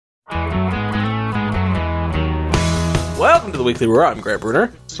Welcome to the Weekly Roar. I'm Grant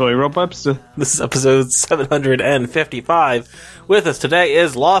Bruner. Sorry, Rob Webster. This is episode 755. With us today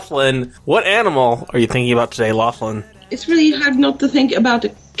is Laughlin. What animal are you thinking about today, Laughlin? It's really hard not to think about a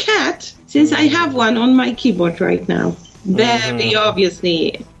cat, since I have one on my keyboard right now. Very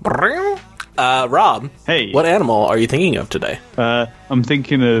obviously. Rob. Hey. What animal are you thinking of today? I'm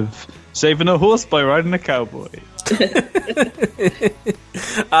thinking of saving a horse by riding a cowboy.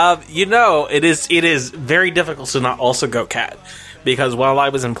 It is very difficult to not also go cat, because while I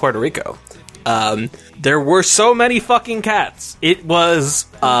was in Puerto Rico, there were so many fucking cats. It was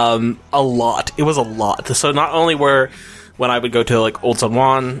a lot. It was a lot. So not only when I would go to like Old San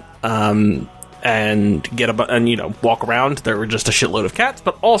Juan and walk around, there were just a shitload of cats,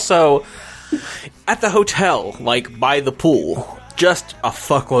 but also at the hotel, like by the pool, just a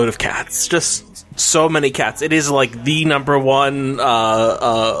fuckload of cats. Just so many cats. It is like the number one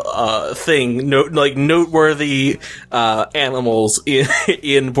thing, noteworthy animals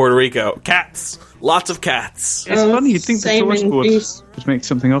in Puerto Rico. Cats. Lots of cats. It's funny, you'd think the tourist board would make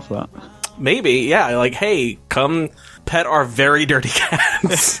something of that. Maybe, yeah. Like, hey, come pet our very dirty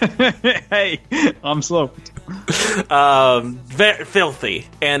cats. Hey, I'm sloped. Very filthy.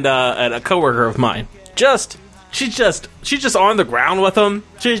 And a coworker of mine, She's just on the ground with them.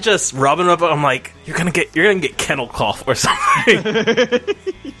 She's just rubbing them. I'm like, you're gonna get kennel cough or something.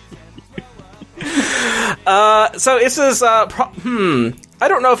 So this is I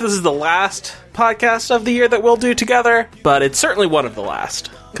don't know if this is the last podcast of the year that we'll do together, but it's certainly one of the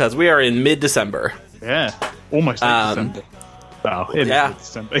last, because we are in mid-December. Yeah, almost December. Wow,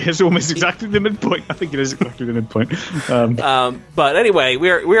 December. It's almost exactly the midpoint. I think it is exactly the midpoint. But anyway,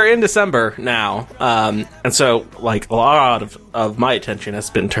 we're in December now, and so like a lot of my attention has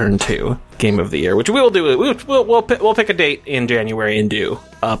been turned to Game of the Year, which we will do. We'll pick a date in January and do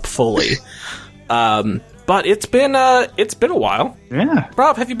up fully. But it's been a while. Yeah.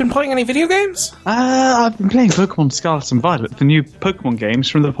 Rob, have you been playing any video games? I've been playing Pokemon Scarlet and Violet, the new Pokemon games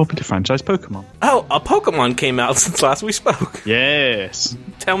from the popular franchise Pokemon. Oh, a Pokemon came out since last we spoke. Yes.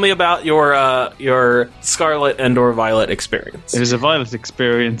 Tell me about your Scarlet and/or Violet experience. It was a Violet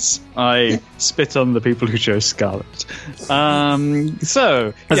experience. I spit on the people who chose Scarlet. Does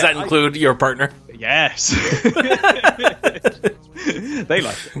that include your partner? Yes. They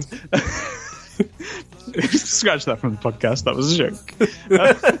like it. Scratch that from the podcast. That was a joke.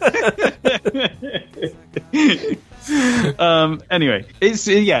 Anyway,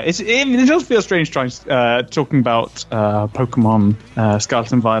 it does feel strange talking about Pokemon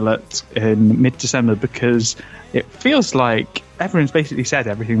Scarlet and Violet in mid-December, because it feels like everyone's basically said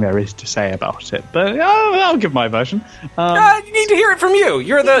everything there is to say about it. But I'll give my version. You need to hear it from you.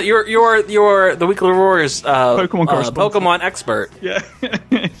 You're the Weekly Roar's Pokemon expert. Yeah.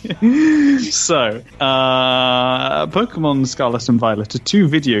 So, Pokemon Scarlet and Violet are two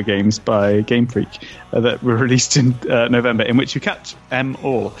video games by Game Freak that were released in November, in which you catch them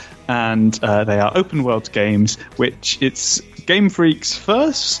all. And they are open world games, which it's Game Freak's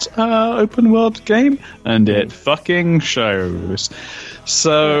first open world game, and it fucking shows.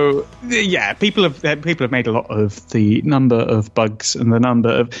 So yeah, people have made a lot of the number of bugs and the number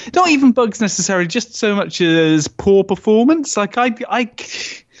of, not even bugs necessarily, just so much as poor performance. Like I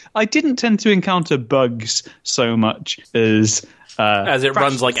didn't tend to encounter bugs so much as it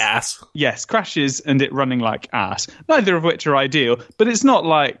runs like ass. Yes, crashes and it running like ass. Neither of which are ideal, but it's not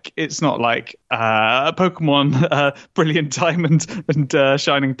like Pokemon Brilliant Diamond and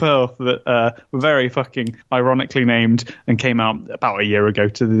Shining Pearl that were very fucking ironically named and came out about a year ago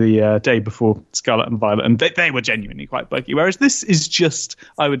to the day before Scarlet and Violet, and they were genuinely quite buggy. Whereas this is just,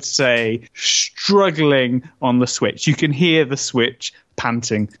 I would say, struggling on the Switch. You can hear the Switch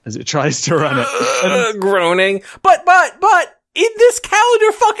panting as it tries to run it. Groaning. But in this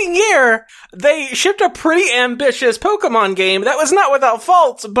calendar fucking year, they shipped a pretty ambitious Pokemon game that was not without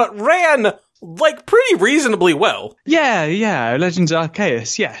faults, but ran like pretty reasonably well. Yeah, Legends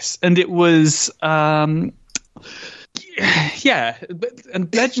Arceus, yes. And it was and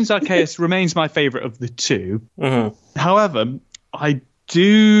Legends Arceus remains my favorite of the two. Mm-hmm. However, I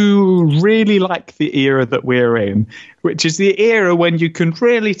do really like the era that we're in, which is the era when you can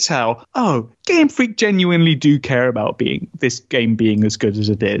really tell, Game Freak genuinely do care about this game being as good as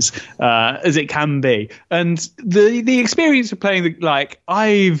it is, as it can be. And the experience of playing,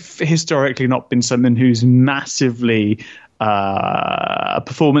 I've historically not been someone who's massively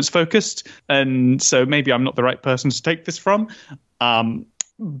performance focused, and so maybe I'm not the right person to take this from.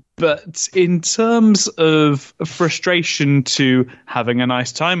 But in terms of frustration to having a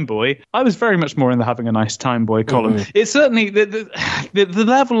nice time boy, I was very much more in the having a nice time boy column. Mm-hmm. It's certainly the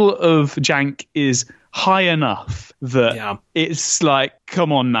level of jank is high enough that it's like,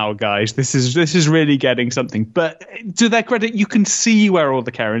 come on now, guys, this is really getting something. But to their credit, you can see where all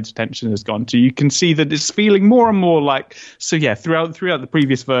the care and attention has gone to. You can see that it's feeling more and more like, so yeah, throughout the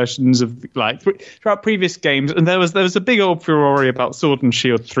previous versions of like throughout previous games, and there was a big old furore about Sword and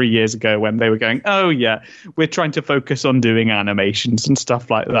Shield 3 years ago when they were going, oh yeah, we're trying to focus on doing animations and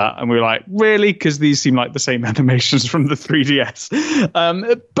stuff like that, and we were like, really, because these seem like the same animations from the 3DS.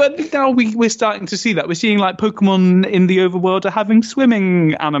 But now we're starting to see that. We're seeing like Pokemon in the overworld are having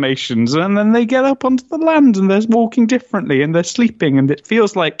swimming animations, and then they get up onto the land and they're walking differently and they're sleeping, and it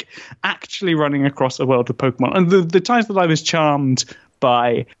feels like actually running across a world of Pokemon. And the times that I was charmed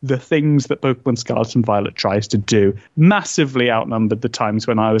by the things that Pokemon Scarlet and Violet tries to do massively outnumbered the times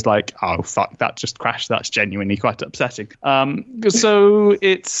when I was like, oh fuck, that just crashed, that's genuinely quite upsetting. So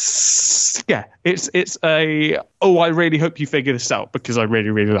it's a, oh, I really hope you figure this out, because I really,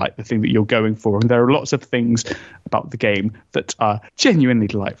 really like the thing that you're going for, and there are lots of things about the game that are genuinely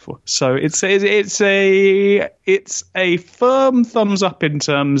delightful. So it's a firm thumbs up in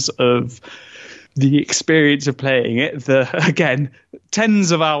terms of the experience of playing it. Again,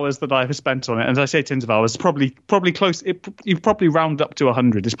 tens of hours that I've spent on it, and as I say tens of hours, probably close. You probably round up to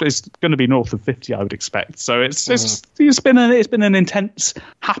 100. It's going to be north of 50, I would expect. So it's been an intense,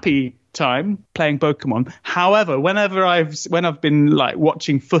 happy time playing Pokemon. However, when I've been like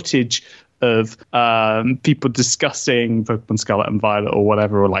watching footage of people discussing Pokemon Scarlet and Violet or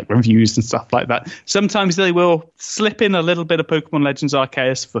whatever, or like reviews and stuff like that, sometimes they will slip in a little bit of Pokemon Legends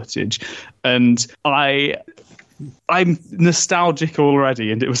Arceus footage, and I'm nostalgic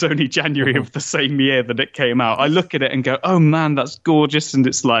already, and it was only January of the same year that it came out. I look at it and go, oh man, that's gorgeous. And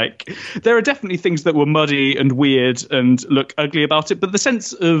it's like, there are definitely things that were muddy and weird and look ugly about it, but the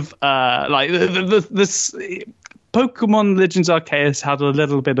sense of like this Pokemon Legends Arceus had a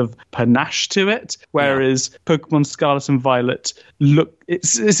little bit of panache to it, whereas Pokemon Scarlet and Violet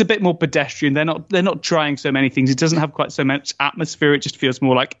it's a bit more pedestrian. They're not trying so many things. It doesn't have quite so much atmosphere. It just feels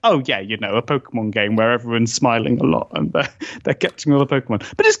more like, oh yeah, a Pokemon game where everyone's smiling a lot and they're catching all the Pokemon.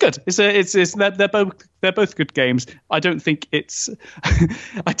 But it's good. They're both good games. I don't think it's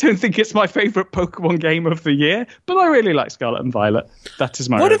my favorite Pokemon game of the year, but I really like Scarlet and Violet. That is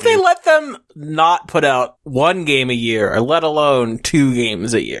my. What review. if they let them not put out one game a year, or let alone 2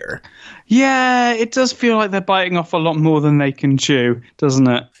 games a year? Yeah, it does feel like they're biting off a lot more than they can chew, doesn't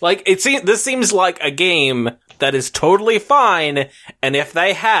it? Like, this seems like a game that is totally fine, and if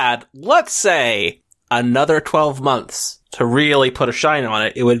they had, let's say, another 12 months to really put a shine on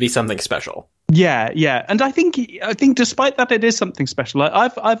it, it would be something special. Yeah, and I think despite that, it is something special.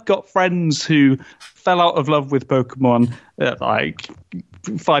 Like, I've got friends who fell out of love with Pokemon like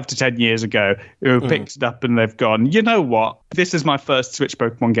 5 to 10 years ago, who picked it up and they've gone, you know what? This is my first Switch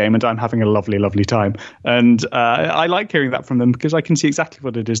Pokemon game, and I'm having a lovely, lovely time. And I like hearing that from them, because I can see exactly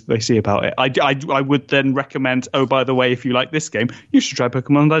what it is they see about it. I would then recommend, oh, by the way, if you like this game, you should try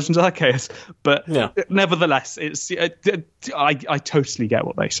Pokemon Legends Arceus. But nevertheless, I totally get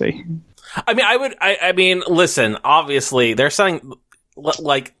what they see. I mean, listen, obviously they're selling,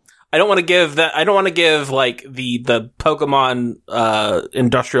 like, I don't want to give like the Pokemon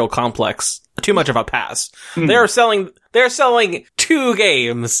industrial complex too much of a pass. They're selling 2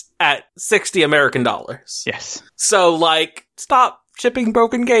 games at $60 American. Yes. So like, stop shipping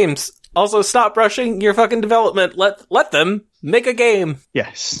broken games. Also, stop rushing your fucking development. Let them make a game.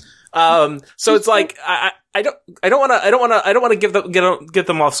 Yes. So it's like, I don't want to get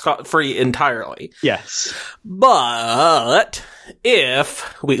them off scot-free entirely. Yes. But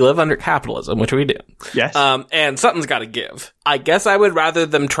if we live under capitalism, which we do. Yes. And something's got to give. I guess I would rather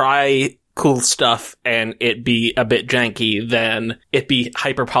them try cool stuff and it be a bit janky than it be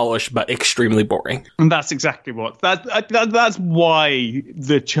hyper polished but extremely boring. And that's exactly what that's why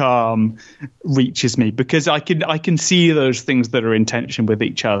the charm reaches me, because I can see those things that are in tension with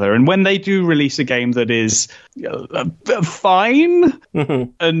each other, and when they do release a game that is fine,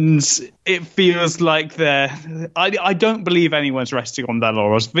 and it feels like I don't believe anyone's resting on their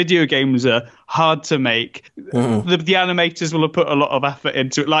laurels. Video games are hard to make. The animators will have put a lot of effort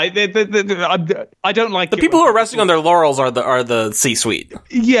into it. Like I don't like the people who are resting on their laurels are the C-suite.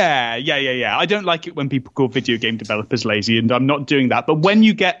 Yeah. I don't like it when people call video game developers lazy, and I'm not doing that. But when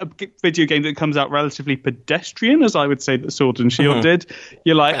you get a video game that comes out relatively pedestrian, as I would say that Sword and Shield did,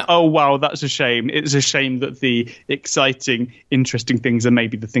 you're like, oh wow, that's a shame. It's a shame that the exciting, interesting things are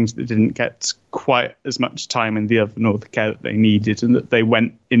maybe the things that didn't get quite as much time in the oven or the care that they needed, and that they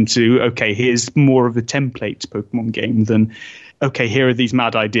went into, okay, here's more of a template Pokemon game than okay, here are these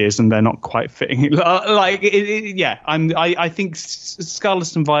mad ideas and they're not quite fitting. I think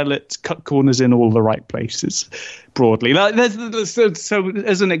Scarlet and Violet cut corners in all the right places. Broadly, so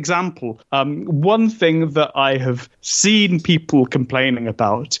as an example, one thing that I have seen people complaining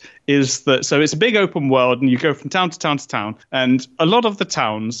about is that, so it's a big open world and you go from town to town to town, and a lot of the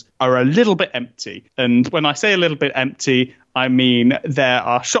towns are a little bit empty. And when I say a little bit empty, I mean, there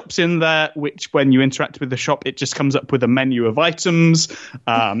are shops in there, which when you interact with the shop, it just comes up with a menu of items.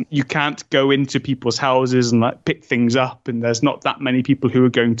 You can't go into people's houses and like pick things up. And there's not that many people who are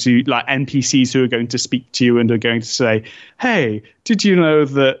going to, like NPCs who are going to speak to you and are going to say, hey, did you know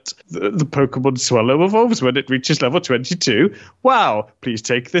that the Pokemon Swallow evolves when it reaches level 22? Wow, please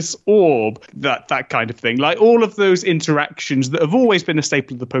take this orb. That kind of thing. Like all of those interactions that have always been a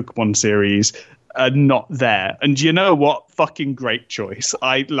staple of the Pokemon series are not there. And you know what? Fucking great choice.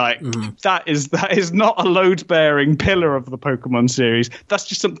 That is not a load-bearing pillar of the Pokemon series. That's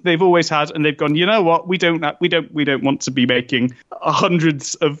just something they've always had, and they've gone, you know what? We don't want to be making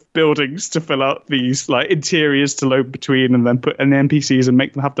hundreds of buildings to fill out these like interiors to load between and then put in NPCs and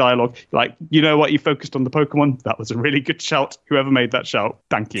make them have dialogue. Like, you know what? You focused on the Pokemon. That was a really good shout. Whoever made that shout,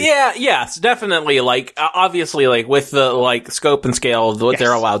 thank you. Yeah, yes, definitely. Like, obviously, like with the like scope and scale of what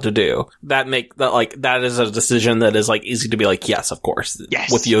they're allowed to do, that is a decision that is like easy to be like, yes, of course,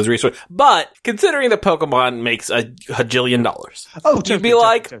 with those resources. But considering that Pokemon makes a $1 gajillion, you'd be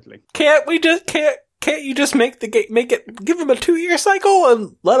like, totally. Can't you just make the game, give them a 2-year cycle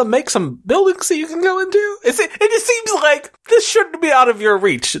and let them make some buildings that you can go into? It just seems like this shouldn't be out of your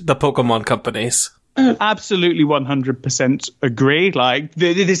reach, the Pokemon companies. Absolutely 100% agree. Like,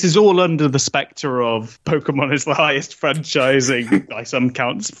 this is all under the spectre of Pokemon is the highest franchising, by some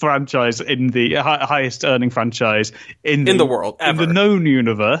counts, franchise in the highest earning franchise in the world, ever. In the known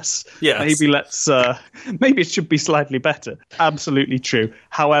universe. Yes. Maybe it should be slightly better. Absolutely true.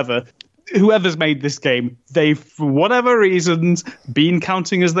 However, whoever's made this game, they've, for whatever reasons, been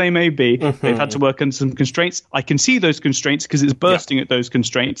counting as they may be, they've had to work under some constraints. I can see those constraints because it's bursting at those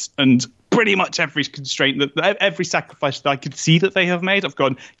constraints, and pretty much every constraint, every sacrifice that I could see that they have made, I've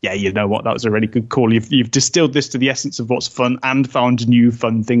gone, yeah, you know what, that was a really good call. You've distilled this to the essence of what's fun and found new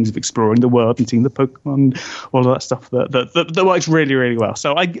fun things of exploring the world and seeing the Pokemon, all of that stuff that works really, really well.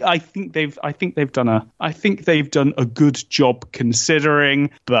 So I think they've done a good job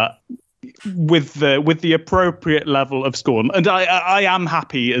considering, but with the appropriate level of scorn. And I am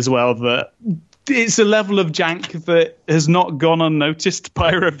happy as well that it's a level of jank that has not gone unnoticed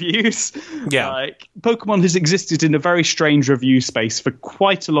by reviews. Yeah. Like, Pokemon has existed in a very strange review space for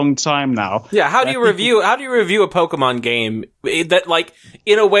quite a long time now. Yeah, how do you review a Pokemon game that, like,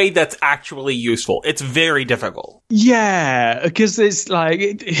 in a way that's actually useful? It's very difficult. Yeah, because it's like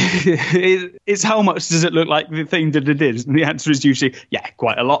it's how much does it look like the thing that it is? And the answer is usually, yeah,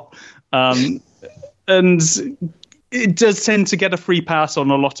 quite a lot. And it does tend to get a free pass on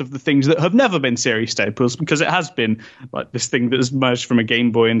a lot of the things that have never been series staples, because it has been like this thing that has merged from a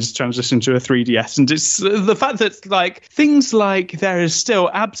Game Boy and has transitioned to a 3DS. And it's the fact that like things like there is still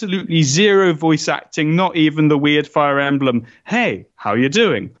absolutely zero voice acting, not even the weird Fire Emblem, hey, how you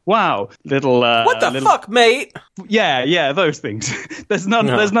doing? Wow, what the fuck, mate? Yeah, those things. There's none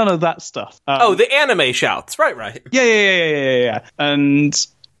of that stuff. The anime shouts, right. Yeah. And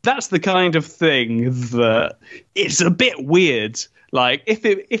that's the kind of thing that it's a bit weird. Like,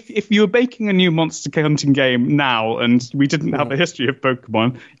 if you were making a new Monster Hunting game now and we didn't have a history of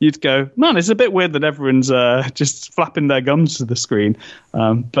Pokemon, you'd go, man, it's a bit weird that everyone's just flapping their gums to the screen.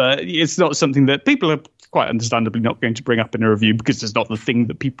 But it's not something that people are quite understandably not going to bring up in a review because it's not the thing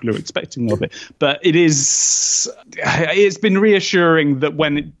that people are expecting of it. But it's been reassuring that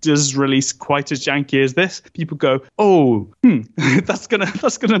when it does release quite as janky as this, people go, oh, that's gonna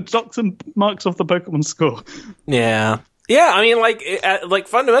knock some marks off the Pokemon score. Yeah. Yeah, I mean, like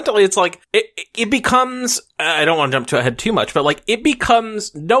fundamentally, it's like it becomes. I don't want to jump ahead too much, but like it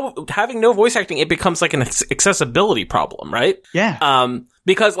becomes having no voice acting. It becomes like an accessibility problem, right? Yeah.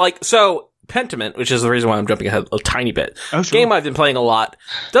 Because like so. Pentiment, which is the reason why I'm jumping ahead a tiny bit. Oh, sure. Game I've been playing a lot,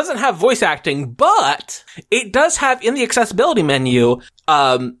 doesn't have voice acting, but it does have in the accessibility menu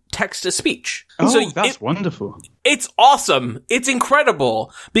text to speech. Oh, so that's wonderful. It's awesome. It's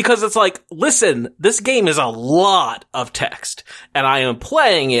incredible because it's like, listen, this game is a lot of text and I am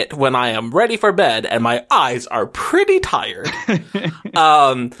playing it when I am ready for bed and my eyes are pretty tired.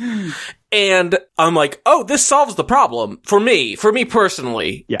 And I'm like, oh, this solves the problem for me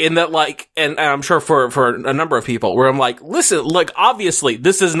personally, in that like, and I'm sure for a number of people where I'm like, listen, like, obviously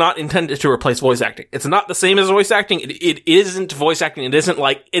this is not intended to replace voice acting. It's not the same as voice acting. It isn't voice acting. It isn't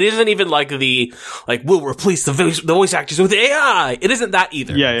like, it it isn't even like we'll replace the voice actors with AI. It isn't that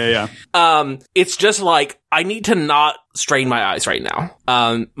either. Yeah. It's just like, I need to not strain my eyes right now.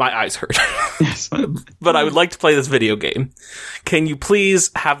 My eyes hurt. Yes. But I would like to play this video game. Can you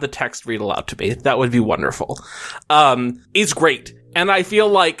please have the text read aloud to me? That would be wonderful. It's great. And I feel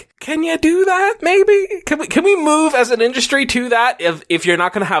like, can you do that? Maybe can we move as an industry to that? If you're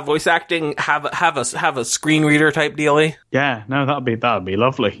not going to have voice acting, have a screen reader type dealie. Yeah, no, that'd be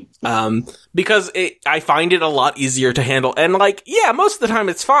lovely. Because I find it a lot easier to handle. And like, yeah, most of the time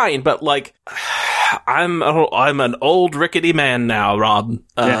it's fine, but like, I'm an old rickety man now, Rob.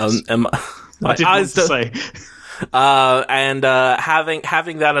 Yes. And my eyes don't say. And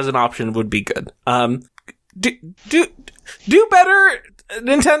having that as an option would be good. Do better,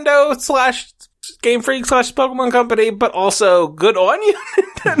 Nintendo / Game Freak / Pokemon Company, but also good on you,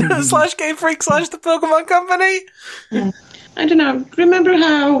 Nintendo / Game Freak / the Pokemon Company. Yeah. I don't know. Remember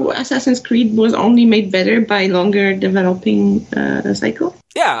how Assassin's Creed was only made better by longer developing cycle?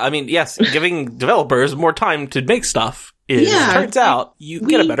 Yeah, I mean, yes, giving developers more time to make stuff turns out you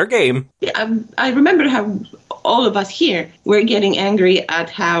get a better game. Yeah, I remember how all of us here were getting angry at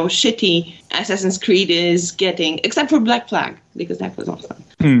how shitty Assassin's Creed is getting, except for Black Flag, because that was awesome,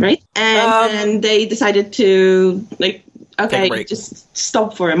 right? And they decided to, like, okay, just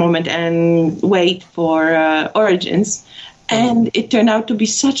stop for a moment and wait for Origins. And it turned out to be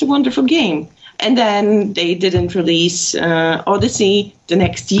such a wonderful game. And then they didn't release Odyssey the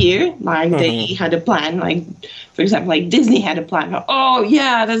next year, like they had a plan. Like, for example, like Disney had a plan. Oh,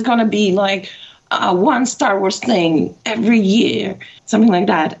 yeah, there's going to be like one Star Wars thing every year, something like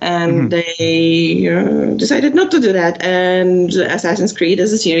that. And they decided not to do that. And Assassin's Creed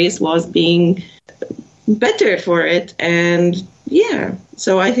as a series was being better for it. And yeah,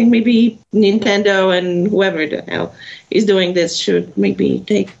 so I think maybe Nintendo and whoever the hell is doing this should maybe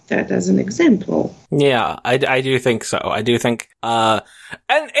take that as an example. Yeah, I do think so. I do think, and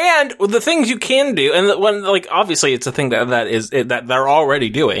the things you can do, and when, like, obviously it's a thing that they're already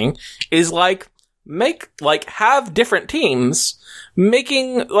doing, is like, have different teams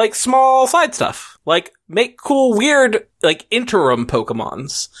making, like, small side stuff. Like, make cool, weird, like, interim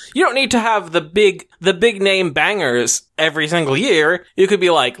Pokemons. You don't need to have the big name bangers every single year. You could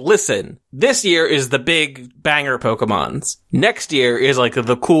be like, listen, this year is the big banger Pokemons. Next year is, like,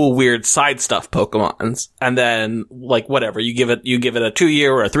 the cool, weird side stuff Pokemons. And then, like, whatever, you give it a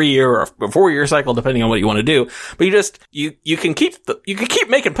 2-year or a 3-year or a 4-year cycle, depending on what you want to do. But you can keep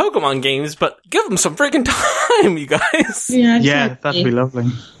making Pokemon games, but give them some freaking time, you guys. Yeah, exactly. Yeah, that'd be lovely.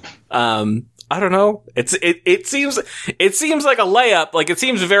 I don't know. It seems like a layup. Like, it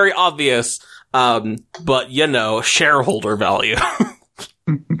seems very obvious. But shareholder value.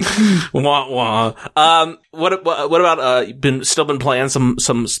 Wah wah. What about still been playing some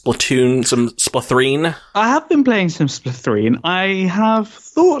Splatoon, some Splathreen? I have been playing some Splathreen. I have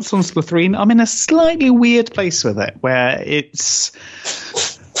thoughts on Splathreen. I'm in a slightly weird place with it, where it's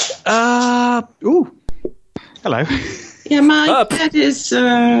ooh, hello. Yeah, my cat is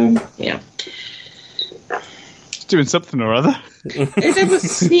doing something or other. As I was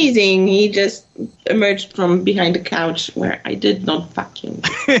sneezing, he just emerged from behind the couch where I did not fuck him.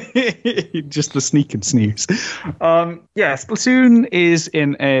 Just the sneak and snooze. Splatoon is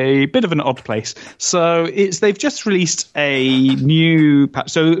in a bit of an odd place. So they've just released a new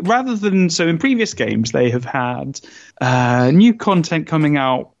patch. So in previous games, they have had new content coming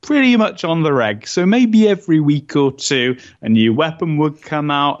out pretty much on the reg. So maybe every week or two, a new weapon would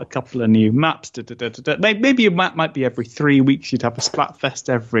come out, a couple of new maps. Maybe a map might be every 3 weeks. You'd have a Splatfest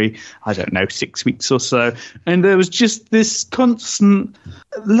every, 6 weeks or so. And there was just this constant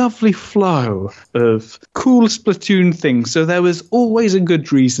lovely flow of cool Splatoon things. So there was always a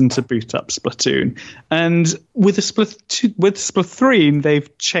good reason to boot up Splatoon. And with Splathreen,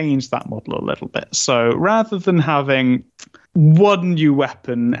 they've changed that model a little bit. So rather than having one new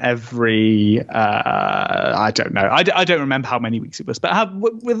weapon every I don't know. I don't remember how many weeks it was, but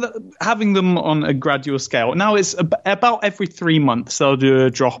with having them on a gradual scale. Now it's about every 3 months they'll do a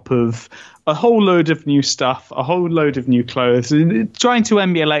drop of a whole load of new stuff, a whole load of new clothes, trying to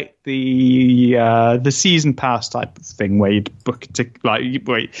emulate the season pass type of thing where you'd book a ticket,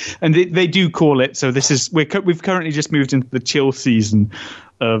 and they do call it. So we've currently just moved into the chill season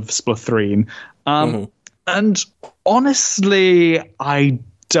of Splathreen. And honestly, I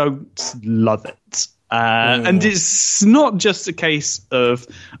don't love it. And it's not just a case of,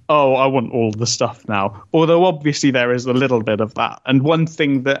 I want all the stuff now. Although obviously there is a little bit of that. And one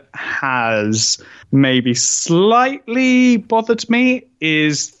thing that has maybe slightly bothered me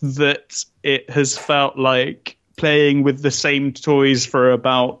is that it has felt like playing with the same toys for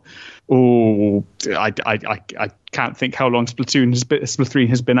about, I can't think how long Splatoon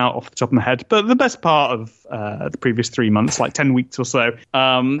has been out off the top of my head, but the best part of the previous 3 months, like 10 weeks or so.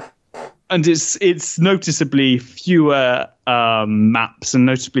 And it's noticeably fewer maps and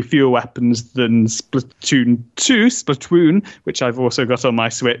noticeably fewer weapons than Splatoon 2, which I've also got on my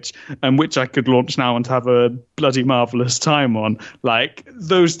Switch, and which I could launch now and have a bloody marvelous time on. Like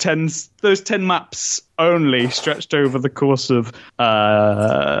those 10 maps only stretched over the course of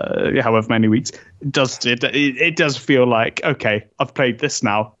however many weeks. It does feel like, okay, I've played this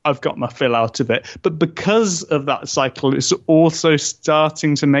now, I've got my fill out of it. But because of that cycle, it's also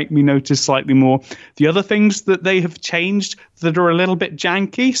starting to make me notice slightly more the other things that they have changed that are a little bit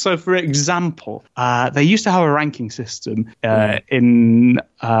janky. So, for example, they used to have a ranking system in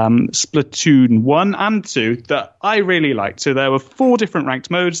Splatoon 1 and 2 that I really liked. So there were 4 different ranked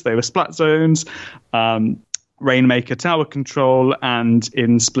modes. They were Splat Zones, Rainmaker, Tower Control, and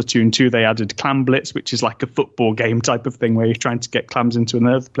in Splatoon 2 they added Clam Blitz, which is like a football game type of thing where you're trying to get clams into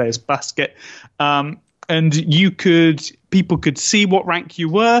another player's basket. And people could see what rank you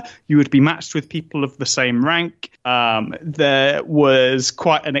were. You would be matched with people of the same rank. There was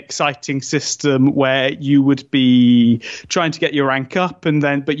quite an exciting system where you would be trying to get your rank up, and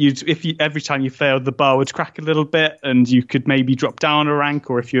then every time you failed, the bar would crack a little bit, and you could maybe drop down a rank,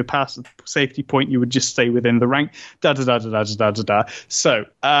 or if you were past the safety point, you would just stay within the rank. So,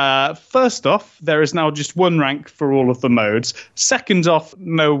 first off, there is now just one rank for all of the modes. Second off,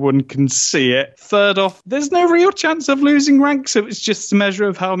 no one can see it. Third off, there's no real chance of losing rank, so it's just a measure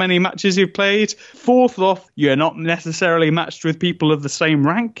of how many matches you've played. Fourth off, you're not necessarily matched with people of the same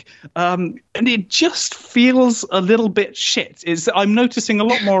rank, and it just feels a little bit shit. I'm noticing a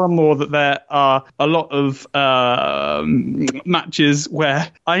lot more and more that there are a lot of matches where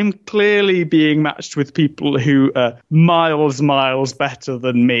I'm clearly being matched with people who are miles better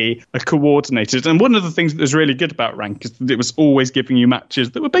than me, are coordinated. And one of the things that was really good about rank is that it was always giving you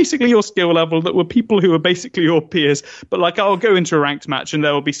matches that were basically your skill level, that were people who were basically your peers. But like, I'll go into a ranked match and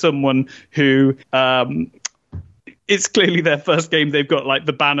there will be someone who it's clearly their first game. They've got like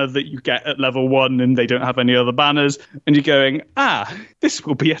the banner that you get at level 1 and they don't have any other banners, and you're going, this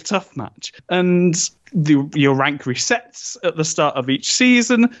will be a tough match. And your rank resets at the start of each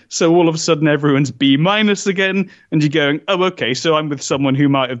season, so all of a sudden everyone's B- again, and you're going, okay, so I'm with someone who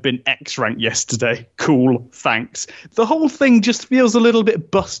might have been X rank yesterday. Cool, thanks. The whole thing just feels a little bit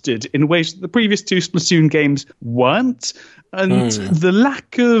busted in ways that the previous 2 Splatoon games weren't. And the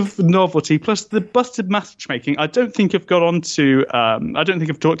lack of novelty, plus the busted matchmaking, I don't think I've got on to. I don't think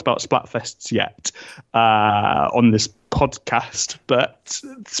I've talked about Splatfests yet on this podcast, but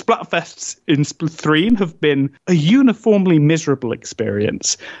Splatfests in Splatoon have been a uniformly miserable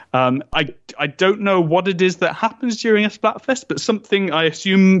experience. I don't know what it is that happens during a Splatfest, but something I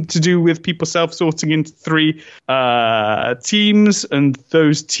assume to do with people self-sorting into 3 teams, and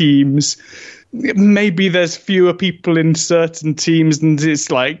those teams, maybe there's fewer people in certain teams, and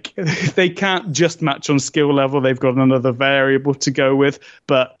it's like they can't just match on skill level. They've got another variable to go with.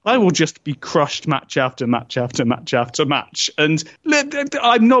 But I will just be crushed match after match after match after match. And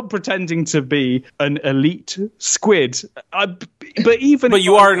I'm not pretending to be an elite squid. But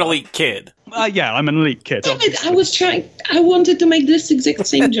you are an elite kid. Yeah, I'm an elite kid. Damn it, I wanted to make this exact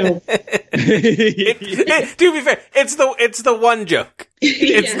same joke. To be fair, it's the one joke.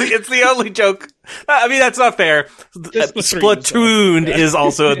 It's the only joke. I mean, that's not fair. Splatoon is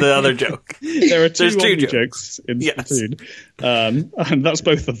also the other joke. There are two jokes in Splatoon. And that's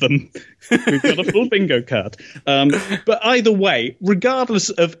both of them. We've got a full bingo card. But either way,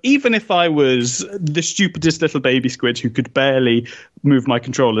 regardless of, even if I was the stupidest little baby squid who could barely move my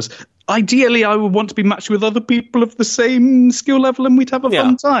controllers, ideally I would want to be matched with other people of the same skill level, and we'd have a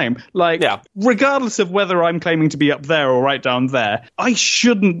fun time. Regardless of whether I'm claiming to be up there or right down there, I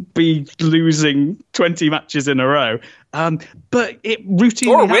shouldn't be losing 20 matches in a row. But it routinely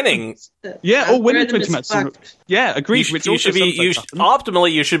or winning. Yeah, or winning 20 matches. Yeah, agreed.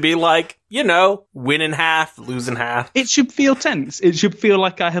 Optimally, you should be like, winning half, losing half. It should feel tense. It should feel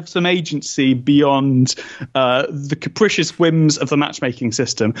like I have some agency beyond the capricious whims of the matchmaking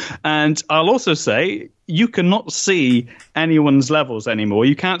system. And I'll also say, you cannot see anyone's levels anymore.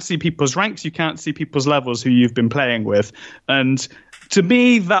 You can't see people's ranks. You can't see people's levels who you've been playing with. And to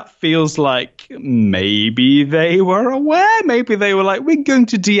me, that feels like maybe they were aware. Maybe they were like, we're going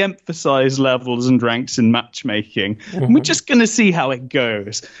to de-emphasize levels and ranks in matchmaking. And we're just going to see how it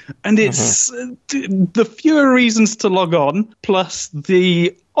goes. And it's the fewer reasons to log on, plus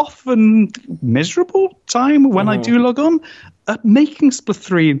the often miserable time when I do log on, making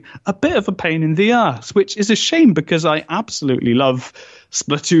Splatoon a bit of a pain in the ass, which is a shame because I absolutely love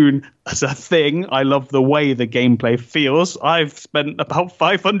Splatoon as a thing. I love the way the gameplay feels. I've spent about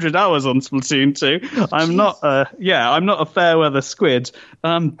 500 hours on Splatoon 2. I'm not a fair weather squid,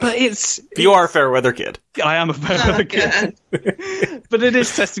 but you are a fair weather kid. I am a fair weather kid, but it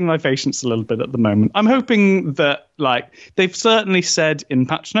is testing my patience a little bit at the moment. I'm hoping that, like, they've certainly said in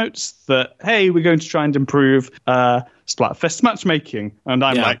patch notes that, hey, we're going to try and improve Splatfest matchmaking, and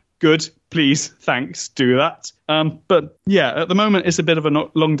I'm like, good, please, thanks, do that. But yeah, at the moment, it's a bit of a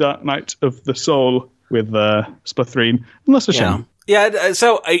long dark night of the soul with Splatoon. And that's a shame. Yeah,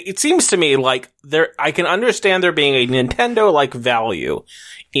 so it seems to me like I can understand there being a Nintendo-like value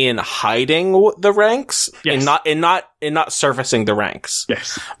in hiding the ranks, yes, and not surfacing the ranks.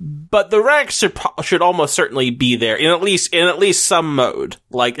 Yes, but the ranks should almost certainly be there in at least some mode,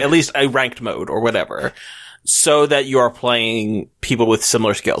 like at least a ranked mode or whatever, so that you are playing people with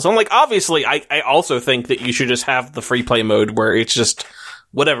similar skills. And like, obviously, I also think that you should just have the free play mode where it's just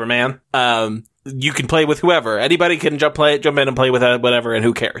whatever, man. You can play with whoever. Anybody can jump in and play with whatever, and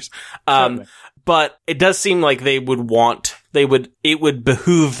who cares? Totally. But it does seem like it would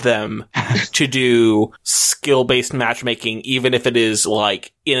behoove them to do skill-based matchmaking, even if it is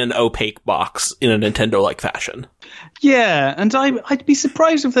like in an opaque box in a Nintendo-like fashion. Yeah, and I'd be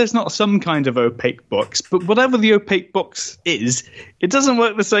surprised if there's not some kind of opaque box, but whatever the opaque box is, it doesn't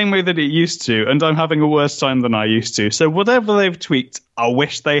work the same way that it used to, and I'm having a worse time than I used to. So whatever they've tweaked, I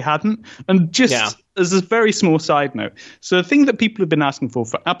wish they hadn't. And just as a very small side note, so the thing that people have been asking for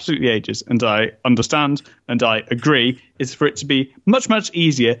absolutely ages, and I understand and I agree, is for it to be much, much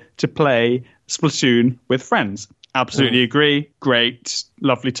easier to play Splatoon with friends. Absolutely agree. Great,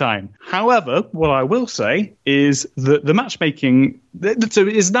 lovely time. However, what I will say is that the matchmaking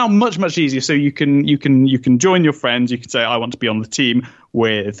is now much, much easier. So you can join your friends. You can say, I want to be on the team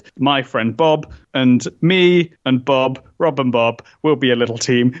with my friend Bob, and me and Bob, Rob and Bob, will be a little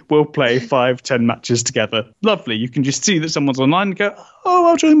team. We'll play 5-10 matches together. Lovely. You can just see that someone's online and go, oh,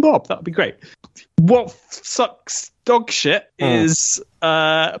 I'll join Bob. That'd be great. What sucks dog shit is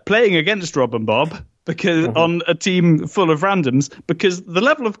playing against Rob and Bob, because on a team full of randoms, because the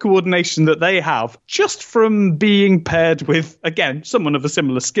level of coordination that they have just from being paired with, again, someone of a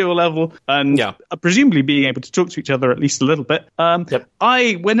similar skill level and presumably being able to talk to each other at least a little bit.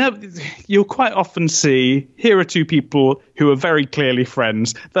 Whenever you'll quite often see, here are two people who are very clearly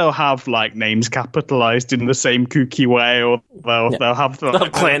friends. They'll have like names capitalized in the same kooky way, or they'll have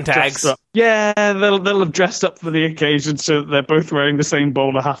clan tags. Yeah, they'll have dressed up for the occasion so that they're both wearing the same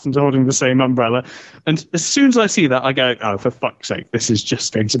bowler hat and holding the same umbrella. And as soon as I see that, I go, oh, for fuck's sake, this is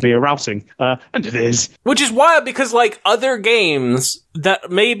just going to be arousing. And it is. Which is wild, because like other games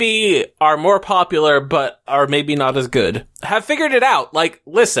that maybe are more popular but are maybe not as good have figured it out. Like,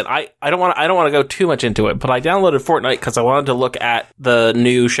 listen, I don't want to go too much into it, but I downloaded Fortnite because I wanted to look at the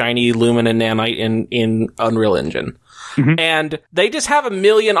new shiny Lumen and Nanite in Unreal Engine. Mm-hmm. And they just have a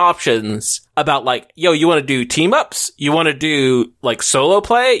million options about like, yo, you want to do team ups? You want to do like solo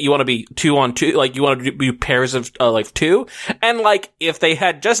play? You want to be 2-on-2? Like, you want to do pairs of like 2? And like, if they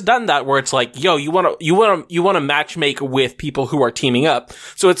had just done that, where it's like, yo, you want to matchmake with people who are teaming up.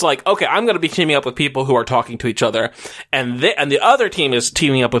 So it's like, okay, I'm going to be teaming up with people who are talking to each other, and the other team is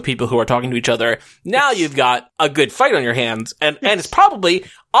teaming up with people who are talking to each other. Now you've got a good fight on your hands, and it's probably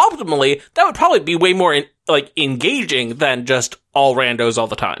optimally that would probably be way more engaging than just all randos all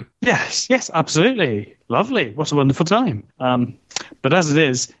the time. Yes, absolutely. Lovely. What a wonderful time. But as it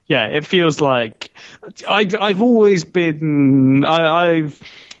is, it feels like I've always been, I've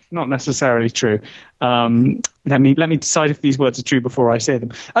not necessarily true. Let me decide if these words are true before I say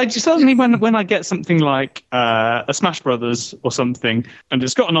them. I just certainly when I get something like a Smash Brothers or something, and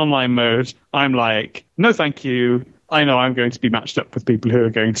it's got an online mode, I'm like, no, thank you. I know I'm going to be matched up with people who are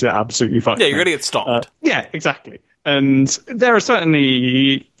going to absolutely fuck me. Yeah, you're going to get stomped. Yeah, exactly. And there are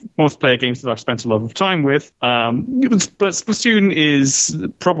certainly multiplayer games that I've spent a lot of time with, but Splatoon is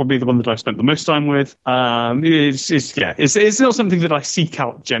probably the one that I've spent the most time with. It's not something that I seek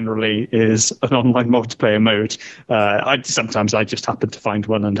out generally, is an online multiplayer mode. Sometimes I just happen to find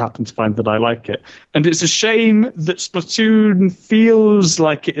one and happen to find that I like it. And it's a shame that Splatoon feels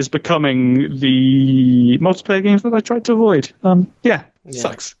like it is becoming the multiplayer games that I tried to avoid.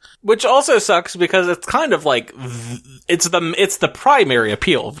 Sucks. Which also sucks because it's kind of like it's the primary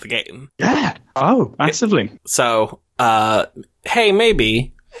appeal of the game. Yeah. Oh, massively. Hey,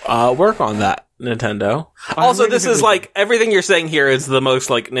 maybe work on that, Nintendo. Also, this is like everything you're saying here is the most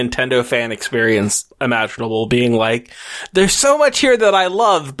like Nintendo fan experience imaginable. Being like, there's so much here that I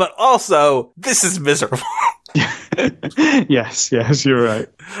love, but also this is miserable. Yes, you're right.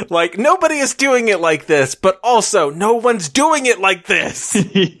 Like, nobody is doing it like this, but also no one's doing it like this.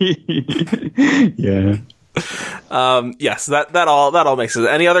 Yeah. Yes, that all makes sense.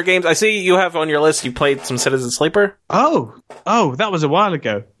 Any other games? I see you have on your list, you played some Citizen Sleeper. Oh, that was a while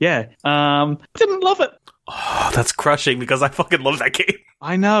ago. Yeah. Didn't love it. Oh, that's crushing because I fucking love that game.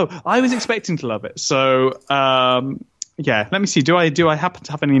 I know. I was expecting to love it. So, yeah. Let me see. Do I happen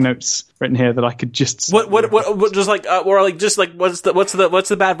to have any notes written here that I could just what just like or like just like what's the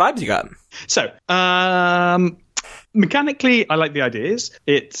bad vibes you got? So, mechanically, I like the ideas.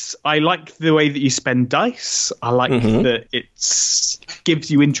 I like the way that you spend dice. I like that it gives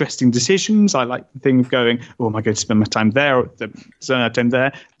you interesting decisions. I like the thing of going, oh, am I going to spend my time there or time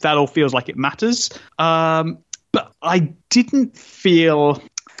there? That all feels like it matters. But I didn't feel...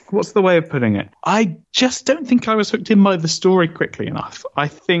 What's the way of putting it? I just don't think I was hooked in by the story quickly enough. I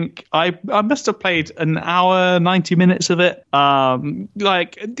think I must have played an hour, 90 minutes of it,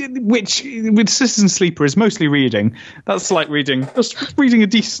 which with Citizen Sleeper is mostly reading. That's like reading a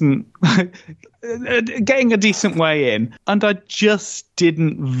decent, getting a decent way in. And I just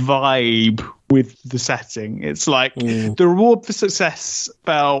didn't vibe with the setting. It's like the reward for success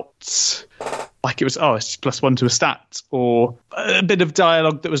felt... like it was, it's +1 to a stat, or a bit of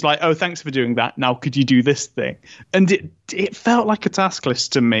dialogue that was like, oh, thanks for doing that. Now, could you do this thing? And it felt like a task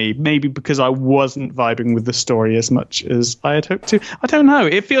list to me, maybe because I wasn't vibing with the story as much as I had hoped to. I don't know.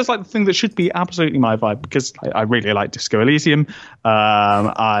 It feels like the thing that should be absolutely my vibe, because I really like Disco Elysium.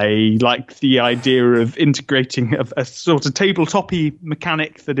 I like the idea of integrating a sort of tabletop-y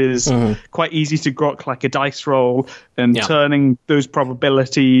mechanic that is quite easy to grok, like a dice roll, and turning those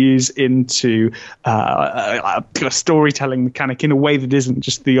probabilities into a storytelling mechanic in a way that isn't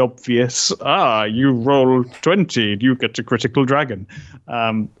just the obvious, you roll 20, you get a critical dragon.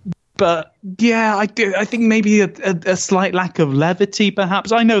 But yeah, I think maybe a slight lack of levity,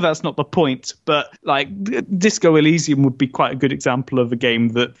 perhaps. I know that's not the point, but like Disco Elysium would be quite a good example of a game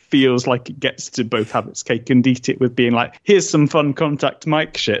that feels like it gets to both have its cake and eat it, with being like, here's some fun Contact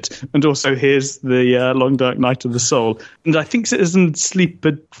Mike shit, and also here's the Long Dark Night of the Soul. And I think Citizen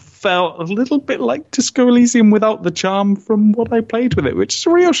Sleeper felt a little bit like Disco Elysium without the charm from what I played with it, which is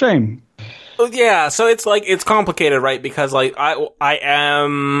a real shame. Yeah, so it's like, it's complicated, right? Because like I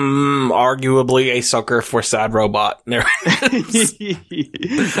am arguably a sucker for Sad Robot.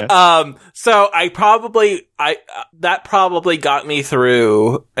 So that probably got me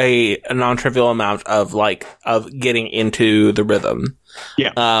through a non-trivial amount of getting into the rhythm.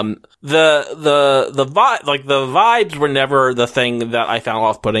 Yeah. The vibe, like the vibes were never the thing that I found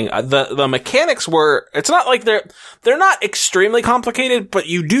off-putting. The mechanics were, it's not like they're not extremely complicated, but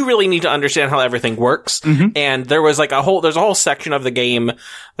you do really need to understand how everything works. And there's a whole section of the game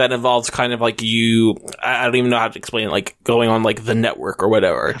that involves kind of like I don't even know how to explain it, like going on like the network or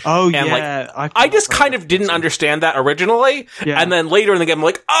whatever. Oh, and yeah. Like, I just kind of didn't understand that originally. Yeah. And then later in the game, I'm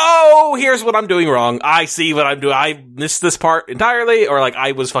like, oh, here's what I'm doing wrong. I see what I'm doing. I missed this part entirely, or like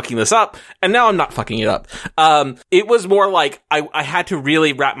I was fucking this up, and now I'm not fucking it up. It was more like I had to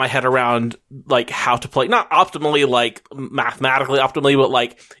really wrap my head around like how to play, not optimally, like mathematically optimally, but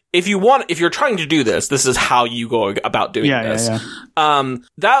like if you're trying to do this is how you go about doing this. Yeah.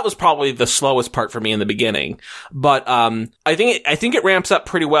 That was probably the slowest part for me in the beginning, but I think it ramps up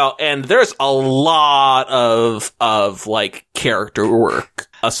pretty well, and there's a lot of like character work.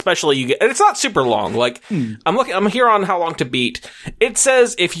 Especially and it's not super long. Like, I'm here on How Long to Beat. It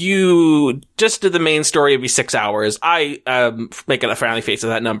says if you just did the main story, it'd be 6 hours. I, making a frowny face at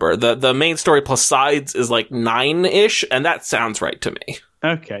that number. The main story plus sides is like 9-ish, and that sounds right to me.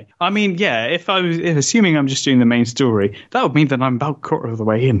 Okay. I mean, yeah, if assuming I'm just doing the main story, that would mean that I'm about a quarter of the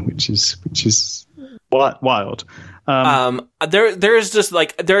way in, which is wild. There's just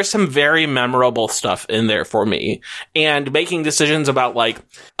like, there's some very memorable stuff in there for me, and making decisions about like,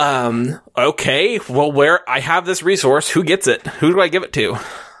 okay, well, where I have this resource, who gets it? Who do I give it to?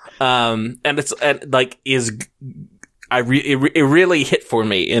 It really hit for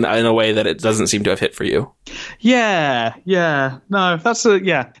me in a way that it doesn't seem to have hit for you. Yeah. No, that's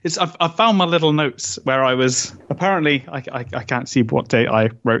I found my little notes where I was, apparently I can't see what date I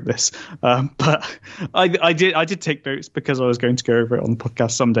wrote this, but I did take notes because I was going to go over it on the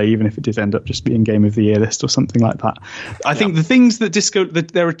podcast someday, even if it did end up just being Game of the Year list or something like that. I think the things that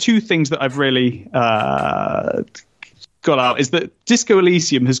there are two things that I've really got out is that Disco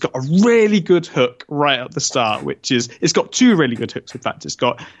Elysium has got a really good hook right at the start, which is, it's got two really good hooks, in fact. It's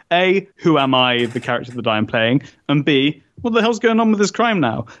got A, who am I, the character that I'm playing, and B, what the hell's going on with this crime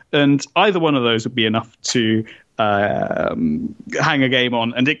now? And either one of those would be enough to hang a game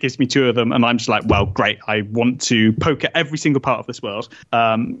on, and it gives me 2 of them, and I'm just like, well, great, I want to poke at every single part of this world.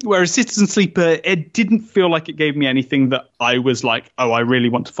 Whereas Citizen Sleeper, it didn't feel like it gave me anything that I was like, oh, I really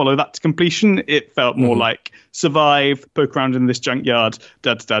want to follow that to completion. It felt more like survive, poke around in this junkyard,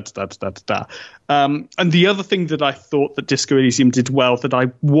 da-da-da-da-da-da-da. And the other thing that I thought that Disco Elysium did well that I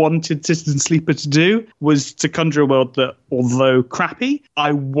wanted Citizen Sleeper to do was to conjure a world that, although crappy,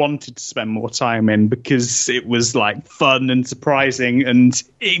 I wanted to spend more time in because it was like fun and surprising, and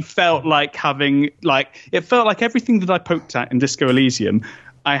it felt like everything that I poked at in Disco Elysium,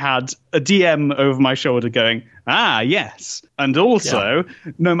 I had a DM over my shoulder going, yes. And also,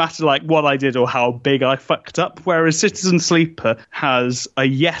 no matter like what I did or how big I fucked up, whereas Citizen Sleeper has a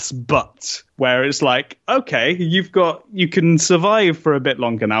yes, but, where it's like, okay, you can survive for a bit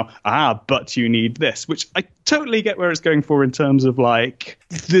longer now. But you need this, which I totally get where it's going for in terms of like,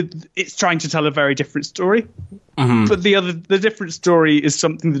 it's trying to tell a very different story. Mm-hmm. But the different story is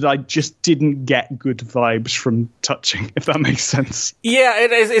something that I just didn't get good vibes from touching, if that makes sense. Yeah,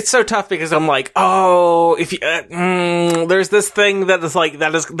 it's so tough because I'm like, oh, if you, there's this thing that is like,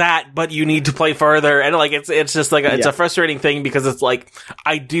 that is that, but you need to play further. And like, it's just like, it's a frustrating thing because it's like,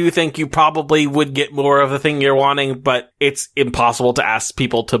 I do think you probably would get more of the thing you're wanting, but it's impossible to ask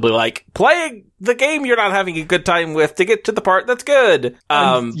people to be like, playing the game you're not having a good time with to get to the part that's good.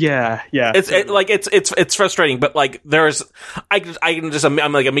 It's frustrating, but like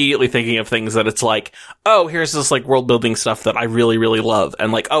I'm like immediately thinking of things that it's like, oh, here's this like world building stuff that I really, really love.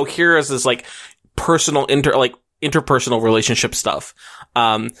 And like, oh, here is this like personal interpersonal relationship stuff.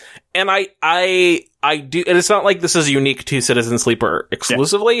 And I do, and it's not like this is unique to Citizen Sleeper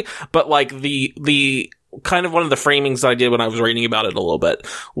exclusively, but like the kind of one of the framings that I did when I was reading about it a little bit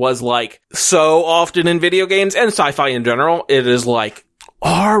was like, so often in video games and sci-fi in general, it is like,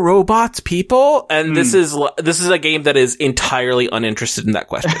 are robots people? And this is a game that is entirely uninterested in that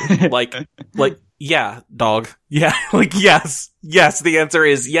question. like, yeah, dog. Yeah, like, yes. The answer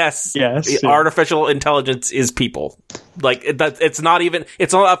is yes. Yes. Artificial intelligence is people. Like, that, it's not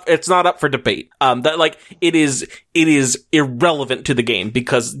up for debate. That, like, it is irrelevant to the game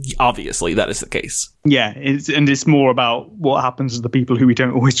because obviously that is the case. Yeah, it's more about what happens to the people who we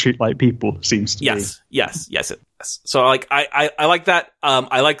don't always treat like people, seems to be. Yes. So, like, I like that.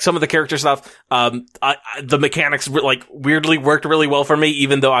 I like some of the character stuff. The mechanics, like, weirdly worked really well for me,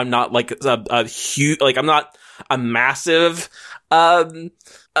 even though I'm not, like, a huge, like, I'm not a massive,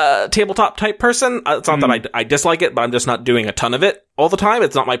 tabletop type person. It's not that I dislike it, but I'm just not doing a ton of it all the time.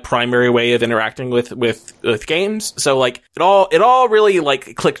 It's not my primary way of interacting with games. So like it all really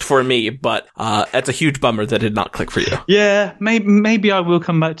like clicked for me, but it's a huge bummer that it did not click for you. Yeah, maybe I will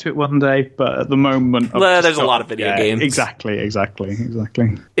come back to it one day, but at the moment there's a lot of video games. Exactly.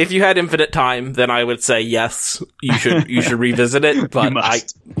 If you had infinite time, then I would say yes, you should revisit it, but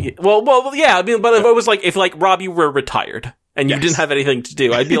well yeah, I mean, but if it was like, if like Rob, you were retired and you didn't have anything to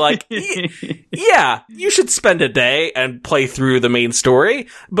do, I'd be like, yeah, you should spend a day and play through the main story,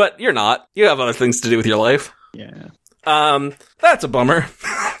 but you're not. You have other things to do with your life. Yeah. That's a bummer.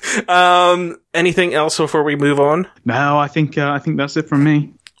 Anything else before we move on? No, I think that's it from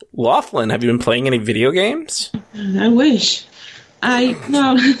me. Laughlin, have you been playing any video games? I wish.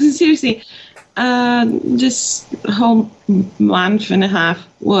 No, seriously. Just a whole month and a half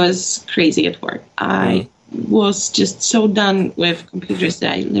was crazy at work. I was just so done with computers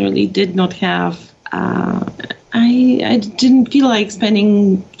that I literally did not have. I didn't feel like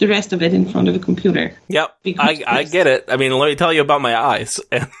spending the rest of it in front of a computer. Yep, I get it. I mean, let me tell you about my eyes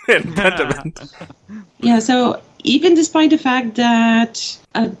and Pentiment. Yeah, so even despite the fact that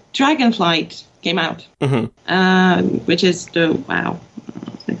Dragonflight came out, which is the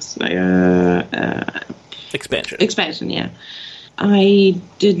expansion, yeah. I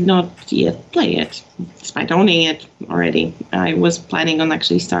did not yet play it, despite owning it already. I was planning on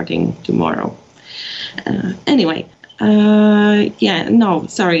actually starting tomorrow. Anyway,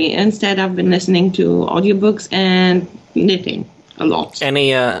 sorry. Instead, I've been listening to audiobooks and knitting a lot. Any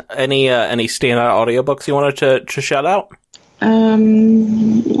standout audiobooks you wanted to shout out?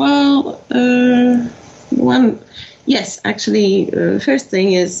 One. Yes, actually, first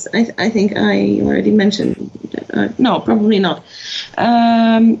thing is, I think I already mentioned, no, probably not.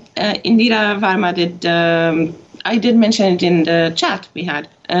 Indira Varma did, I did mention it in the chat we had.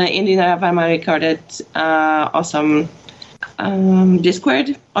 Indira Varma recorded awesome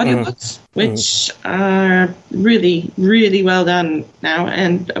Discord audiobooks, which are really, really well done now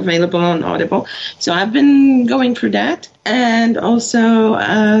and available on Audible. So I've been going through that. And also,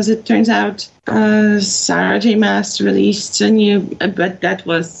 as it turns out, Sarah J. Maas released a new, but that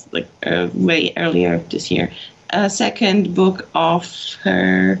was like way earlier this year, a second book of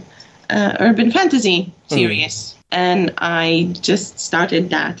her urban fantasy series, and I just started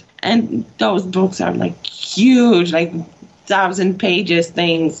that. And those books are like huge, like 1,000 pages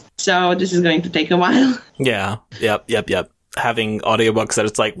things. So this is going to take a while. Yeah. Yep. Having audiobooks that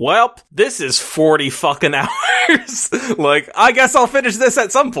it's like, well, this is 40 fucking hours. Like, I guess I'll finish this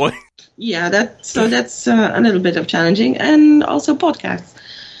at some point. Yeah, that's a little bit of challenging. And also podcasts,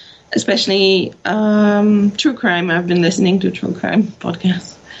 especially true crime. I've been listening to true crime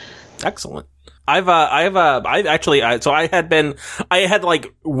podcasts. Excellent. I had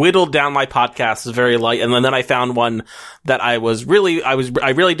like whittled down my podcasts very light, and then I found one that I really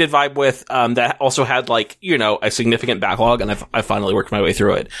did vibe with, that also had like, you know, a significant backlog, and I finally worked my way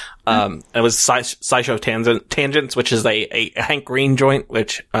through it. It was SciShow Tangents, which is a Hank Green joint,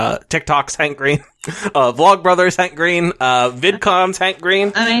 which, TikTok's Hank Green, Vlogbrothers Hank Green, VidCon's Hank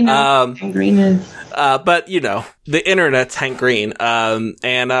Green. I know Hank Green is. But you know, the internet's Hank Green, and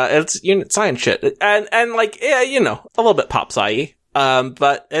it's, you know, science shit, and like, yeah, you know, a little bit pop sci-y.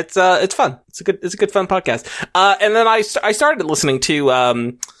 But it's fun. It's a good fun podcast. And then I started listening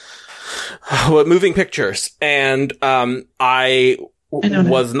to Moving Pictures, and I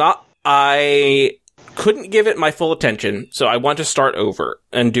couldn't give it my full attention, so I want to start over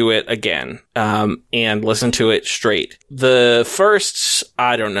and do it again, and listen to it straight. The first,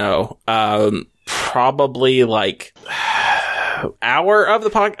 I don't know, probably like hour of the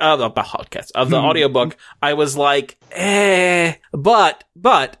podcast of the audiobook, I was like, but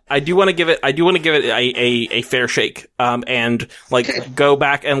I do want to give it a fair shake, and like go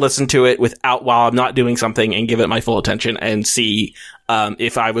back and listen to it while I'm not doing something, and give it my full attention and see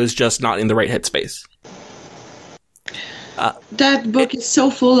if I was just not in the right headspace. That book is so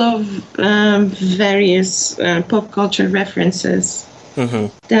full of various pop culture references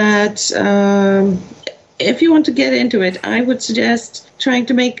that if you want to get into it, I would suggest trying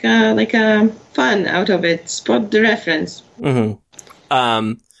to make like a fun out of it. Spot the reference.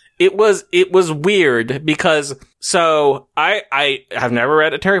 It was weird because I have never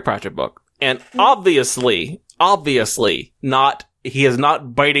read a Terry Pratchett book, and obviously not. He is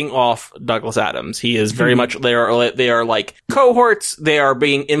not biting off Douglas Adams. He is very much, they are like cohorts. They are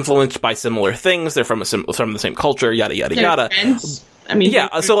being influenced by similar things. They're from the same culture, yada, yada, yada. Friends. I mean,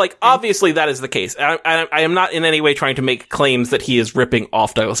 yeah. So like, obviously that is the case. I am not in any way trying to make claims that he is ripping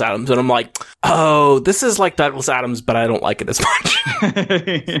off Douglas Adams. And I'm like, oh, this is like Douglas Adams, but I don't like it as much.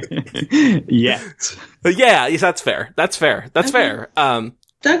 Yet. Yeah. Yes, that's fair. That's fair.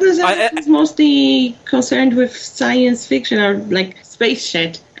 Douglas Adams is mostly concerned with science fiction or like space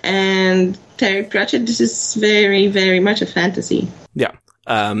shit, and Terry Pratchett, this is very, very much a fantasy. Yeah.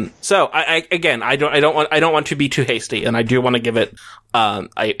 So I don't want to be too hasty, and I do want to give it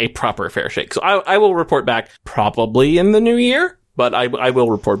a proper fair shake. So I will report back probably in the new year, but I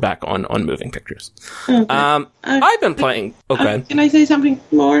will report back on Moving Pictures. Okay. I've been playing. Okay. Can I say something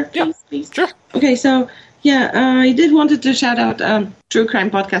more? Yeah. Please? Sure. Okay, so yeah, I did wanted to shout out True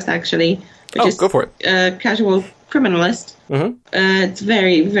Crime Podcast, actually. Go for it. Casual Criminalist. Mm-hmm. It's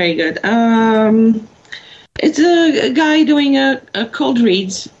very, very good. It's a guy doing a cold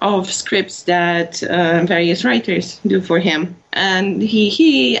reads of scripts that various writers do for him. And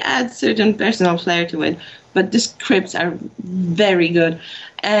he adds certain personal flair to it. But the scripts are very good.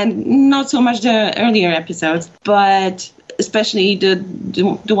 And not so much the earlier episodes, but especially the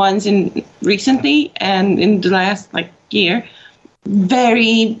ones in recently and in the last year.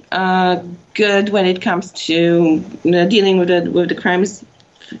 Very good when it comes to dealing with the crimes,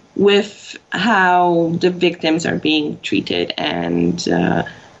 with how the victims are being treated and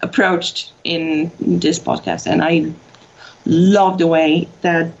approached in this podcast. And I love the way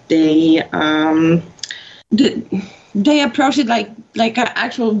that they approach it like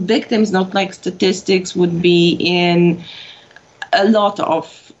actual victims, not like statistics would be in a lot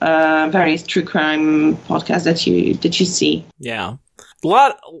of various true crime podcasts that you see. Yeah, a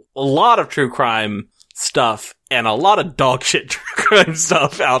lot of true crime stuff and a lot of dog shit true crime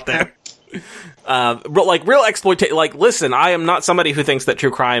stuff out there. But like real exploitation. Like, listen, I am not somebody who thinks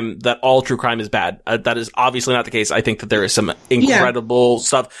that all true crime is bad. That is obviously not the case. I think that there is some incredible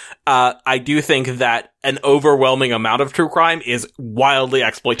stuff. I do think that an overwhelming amount of true crime is wildly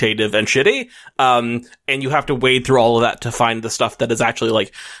exploitative and shitty. And you have to wade through all of that to find the stuff that is actually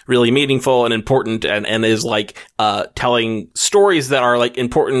like really meaningful and important and is like, telling stories that are like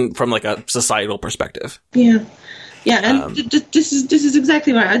important from like a societal perspective. Yeah. Yeah, and this is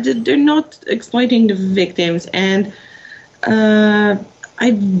exactly right. They're not exploiting the victims, and I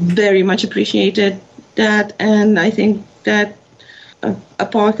very much appreciated that. And I think that a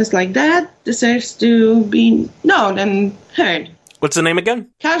podcast like that deserves to be known and heard. What's the name again?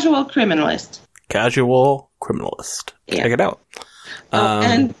 Casual Criminalist. Casual Criminalist. Yeah. Check it out.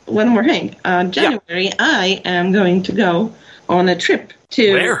 And one more thing. January, I am going to go on a trip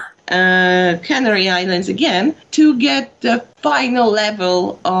to Where? Canary Islands again to get the final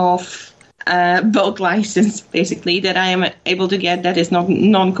level of boat license, basically, that I am able to get that is not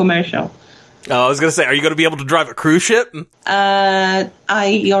non-commercial. Oh, I was going to say, are you going to be able to drive a cruise ship? I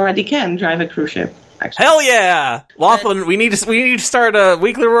already can drive a cruise ship. Actually. Hell yeah! Laughlin, we need to start a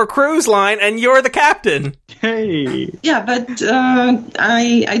Weekly Roar cruise line, and you're the captain. Hey. Yeah, but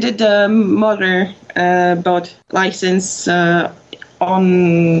I did the motor boat license in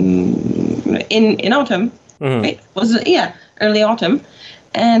autumn. Mm-hmm. Right? Early autumn,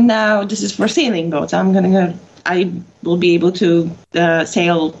 and now this is for sailing boats. I will be able to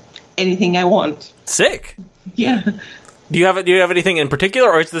sail anything I want. Sick. Yeah. Do you have anything in particular,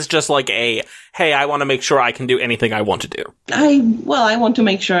 or is this just like hey, I want to make sure I can do anything I want to do? I want to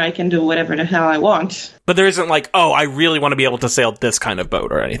make sure I can do whatever the hell I want. But there isn't like, oh, I really want to be able to sail this kind of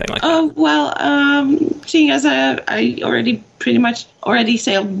boat or anything like that. Oh, well, seeing as I already pretty much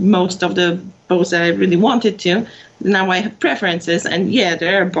sailed most of the boats that I really wanted to, now I have preferences, and yeah,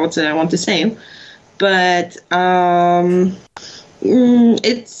 there are boats that I want to sail, but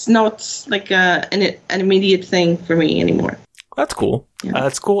it's not like an immediate thing for me anymore. That's cool. Yeah.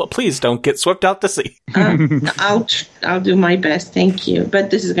 That's cool. Please don't get swept out to sea. I'll do my best. Thank you.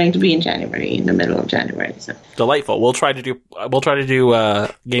 But this is going to be in January, in the middle of January. So Delightful. We'll try to do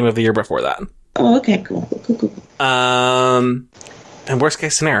Game of the Year before that. Oh, okay, cool. And worst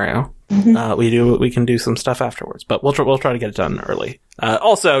case scenario, we can do some stuff afterwards, but we'll try to get it done early.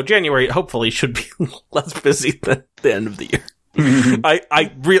 Also, January hopefully should be less busy than the end of the year.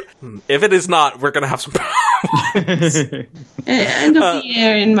 If it is not, we're gonna have some problems. End of the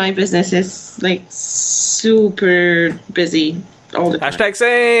year in my business is like super busy all the time. Hashtag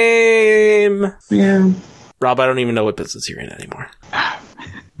same. Yeah. Rob, I don't even know what business you're in anymore.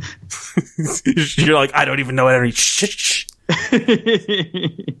 You're like, I don't even know any shh.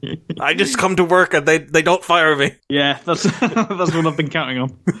 I just come to work and they don't fire me. Yeah, that's what I've been counting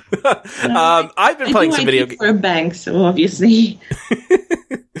on. I've been playing some video games for a bank, so obviously.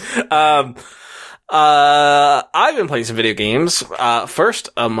 I've been playing some video games. First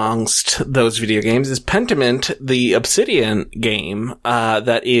amongst those video games is Pentiment, the Obsidian game,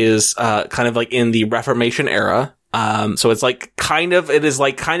 that is, kind of like in the Reformation era. So it's like kind of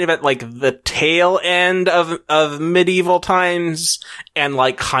at like the tail end of medieval times and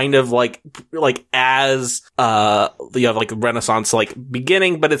like kind of like as, like Renaissance like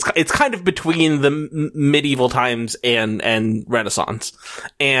beginning, but it's kind of between the medieval times and Renaissance.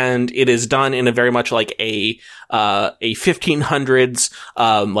 And it is done in a very much like a 1500s,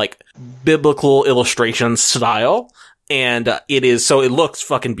 like biblical illustration style. And it looks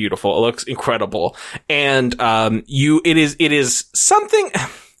fucking beautiful. It looks incredible. And it is something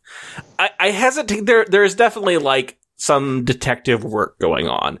I hesitate. There's definitely like some detective work going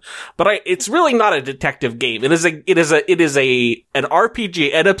on, but it's really not a detective game. It is an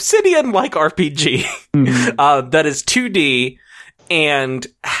RPG, an Obsidian like RPG, that is 2D. And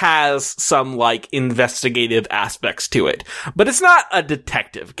has some like investigative aspects to it, but it's not a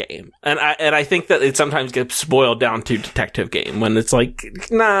detective game. And I think that it sometimes gets boiled down to detective game when it's like,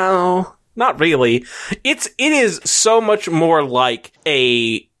 no, not really. It is so much more like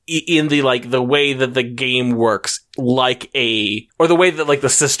in the way that the game works, or the way that like the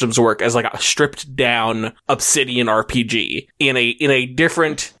systems work as like a stripped down Obsidian RPG in a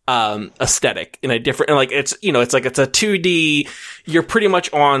different aesthetic, in a different, like it's a 2D. You're pretty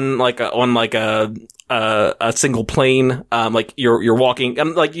much on a single plane, like you're walking,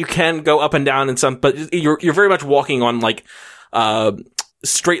 and like you can go up and down in some, but you're very much walking on like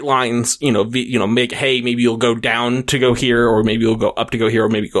straight lines, maybe you'll go down to go here, or maybe you'll go up to go here, or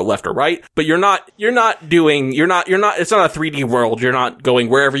maybe go left or right. But it's not a 3D world. You're not going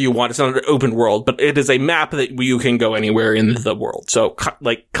wherever you want. It's not an open world, but it is a map that you can go anywhere in the world. So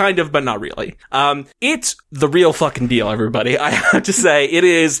like kind of, but not really. It's the real fucking deal, everybody. I have to say it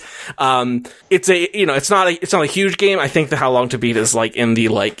is, it's not a huge game. I think the How Long to Beat is like in the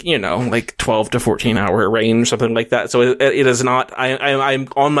like 12 to 14 hour range, something like that. So it is not, I'm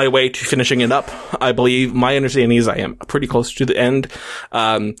on my way to finishing it up. I believe my understanding is I am pretty close to the end.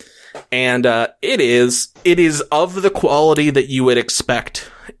 And it is of the quality that you would expect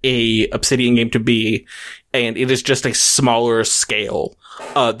a Obsidian game to be. And it is just a smaller scale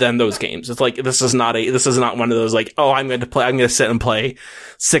than those games. It's like, this is not one of those like, oh, I'm going to sit and play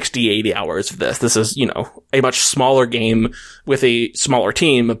 60, 80 hours of this. This is, a much smaller game with a smaller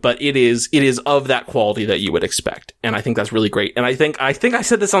team, but it is of that quality that you would expect. And I think that's really great. And I think I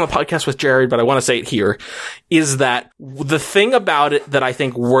said this on the podcast with Jared, but I want to say it here, is that the thing about it that I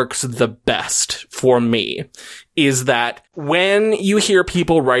think works the best for me is that when you hear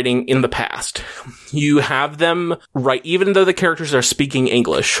people writing in the past, you have them write, even though the characters are speaking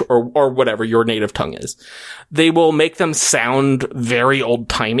English or whatever your native tongue is, they will make them sound very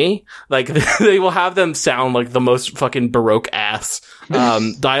old-timey. Like, they will have them sound like the most fucking Baroque ass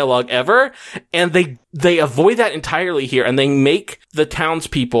dialogue ever. And they avoid that entirely here, and they make the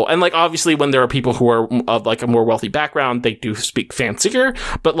townspeople, and like, obviously when there are people who are of like a more wealthy background, they do speak fancier,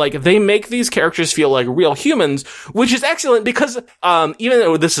 but like, they make these characters feel like real humans, which is excellent because, even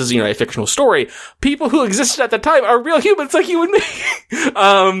though this is, a fictional story, people who existed at the time are real humans like you and me.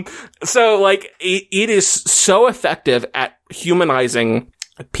 So like, it is so effective at humanizing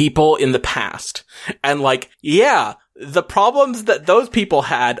people in the past. And like, yeah, the problems that those people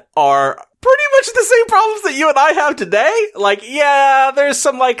had are pretty much the same problems that you and I have today. Like, yeah, there's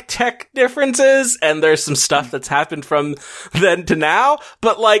some like tech differences and there's some stuff that's happened from then to now,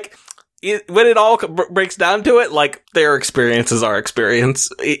 but like, when it all breaks down to it, like, their experience is our experience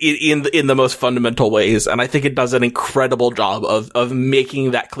in the most fundamental ways. And I think it does an incredible job of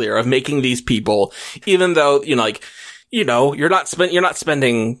making that clear, of making these people, even though, you're not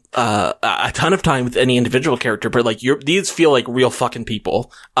spending a ton of time with any individual character, but like, these feel like real fucking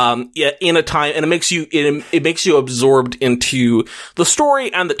people in a time, and it makes you absorbed into the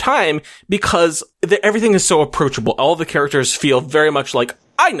story and the time, because everything is so approachable. All the characters feel very much like,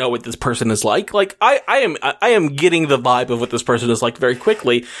 I know what this person is like. Like, I am getting the vibe of what this person is like very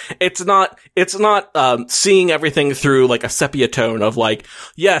quickly. It's not, seeing everything through like a sepia tone of like,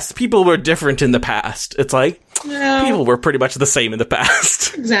 yes, people were different in the past. It's like, people were pretty much the same in the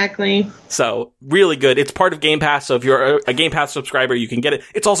past. Exactly. So, really good. It's part of Game Pass, so if you're a Game Pass subscriber, you can get it.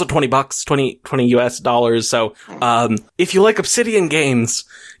 It's also $20, $20 US dollars. So, if you like Obsidian games,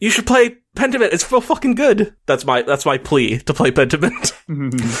 you should play Pentiment. It's real fucking good. That's my plea to play Pentiment.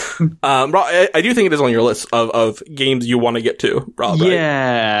 Rob, I do think it is on your list of games you want to get to, Rob.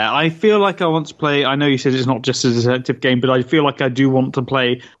 Yeah, right? I feel like I want to play. I know you said it's not just a detective game, but I feel like I do want to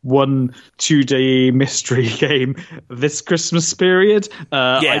play one 2D mystery game this Christmas period.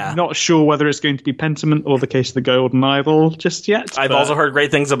 I'm not sure whether it's going to be Pentiment or The Case of the Golden Idol just yet. I've also heard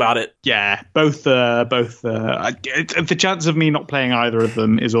great things about it. Yeah, both. The chance of me not playing either of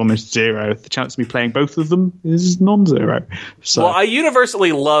them is almost zero. The chance of me playing both of them is non-zero. So. Well, I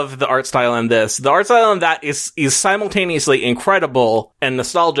universally love the art style in this. The art style in that is simultaneously incredible and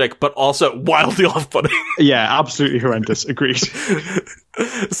nostalgic, but also wildly off-putting. Yeah, absolutely horrendous. Agreed.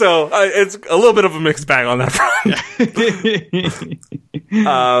 So it's a little bit of a mixed bag on that front.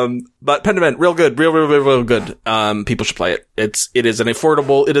 But Pentiment, real good, real good. People should play it. It is an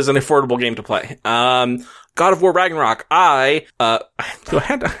affordable game to play. God of War Ragnarok, I had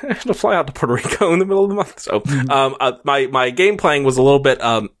to fly out to Puerto Rico in the middle of the month, so my game playing was a little bit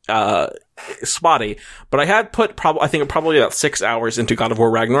spotty, but I had put probably about 6 hours into God of War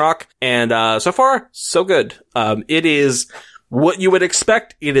Ragnarok, and so far so good. It is what you would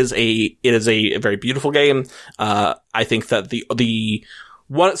expect. It is a very beautiful game. I think that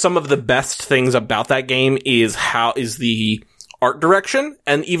some of the best things about that game is the art direction.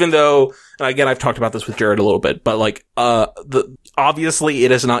 And even though, and again, I've talked about this with Jared a little bit, but like, obviously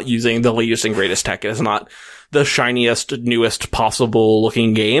it is not using the latest and greatest tech. It is not the shiniest, newest possible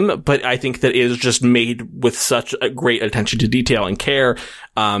looking game, but I think that it is just made with such a great attention to detail and care,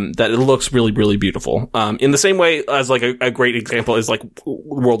 that it looks really, really beautiful. In the same way as like a great example is like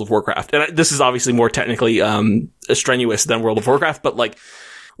World of Warcraft. And this is obviously more technically, strenuous than World of Warcraft, but like,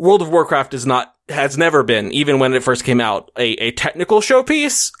 World of Warcraft has never been, even when it first came out, a technical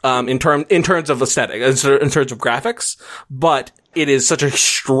showpiece, in terms of aesthetic, in terms of graphics, but it is such a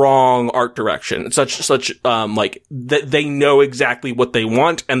strong art direction. Like, they know exactly what they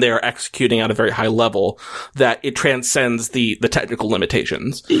want, and they are executing at a very high level that it transcends the technical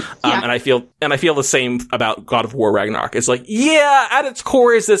limitations. Yeah. And I feel the same about God of War Ragnarok. It's like, yeah, at its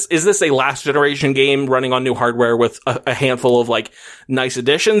core, is this a last generation game running on new hardware with a handful of like nice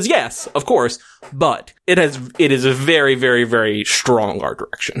additions? Yes, of course, but it is a very, very, very strong art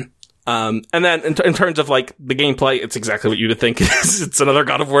direction. And then in terms of like the gameplay, it's exactly what you would think it is. It's another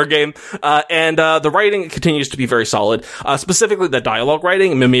God of War game. And the writing continues to be very solid. Specifically the dialogue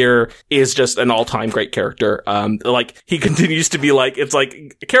writing. Mimir is just an all-time great character. Like he continues to be like, it's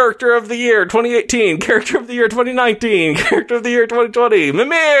like character of the year 2018, character of the year 2019, character of the year 2020.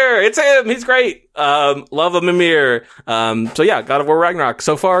 Mimir! It's him! He's great! Love of Mimir. So yeah, God of War Ragnarok.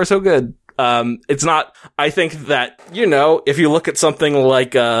 So far, so good. It's not, I think that, you know, if you look at something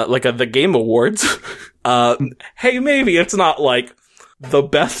like the Game Awards, hey, maybe it's not like the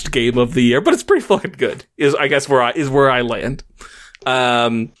best game of the year, but it's pretty fucking good, is I guess where I land.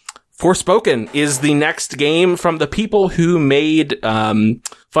 Forspoken is the next game from the people who made,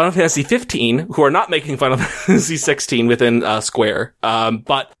 Final Fantasy 15, who are not making Final Fantasy 16 within Square.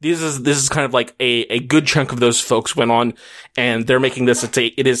 But this is kind of like a good chunk of those folks went on, and they're making this.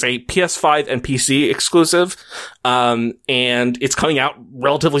 It is a PS5 and PC exclusive. And it's coming out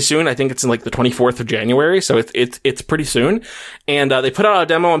relatively soon. I think it's in like the 24th of January. So it's pretty soon. And, they put out a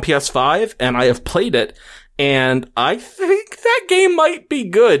demo on PS5 and I have played it. And I think that game might be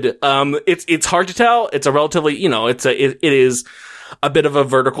good. It's hard to tell. It's a relatively, you know, it is a bit of a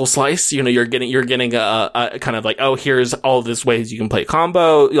vertical slice. You know, you're getting a kind of like, oh, here's all this ways you can play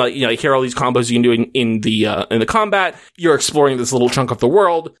combo. Like, you know, here are all these combos you can do in the combat. You're exploring this little chunk of the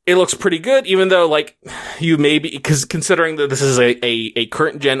world. It looks pretty good, even though like you maybe, because considering that this is a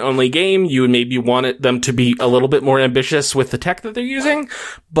current gen only game, you would maybe want them to be a little bit more ambitious with the tech that they're using.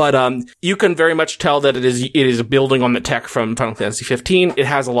 But, you can very much tell that it is building on the tech from Final Fantasy 15. It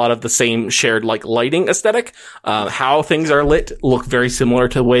has a lot of the same shared like lighting aesthetic. How things are lit look very similar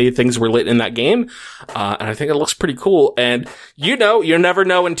to the way things were lit in that game. And I think it looks pretty cool. And you never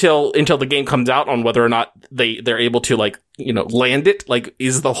know until the game comes out on whether or not they're able to like, you know, land it. Like,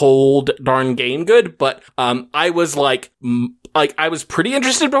 is the whole darn game good? But, I was I was pretty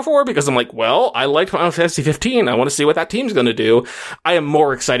interested before because I'm like, well, I liked Final Fantasy 15. I want to see what that team's going to do. I am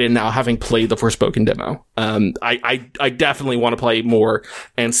more excited now having played the Forspoken demo. I definitely want to play more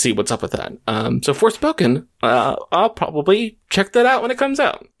and see what's up with that. So Forspoken, I'll probably check that out when it comes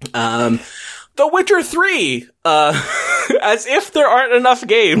out. The Witcher 3, as if there aren't enough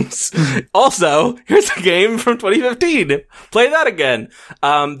games. Also, here's a game from 2015. Play that again.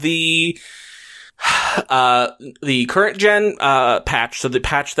 The current gen, patch, so the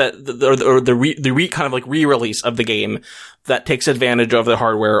patch that, the kind of like re-release of the game that takes advantage of the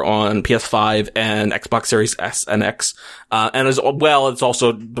hardware on PS5 and Xbox Series S and X. And as well, it's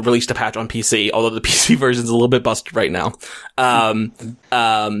also released a patch on PC, although the PC version's a little bit busted right now.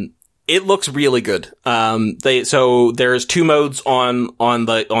 It looks really good. So there's two modes on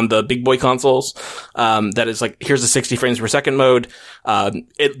the big boy consoles. That is like, here's the 60 frames per second mode.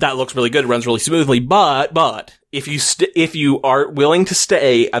 That looks really good, runs really smoothly, but if you are willing to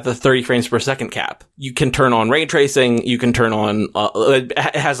stay at the 30 frames per second cap, you can turn on ray tracing, you can turn on, it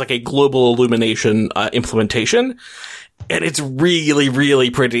has like a global illumination, implementation. And it's really, really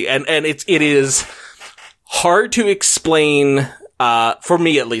pretty. And it is hard to explain, for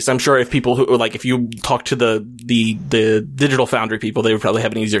me at least. I'm sure if people who, like, if you talk to the Digital Foundry people, they would probably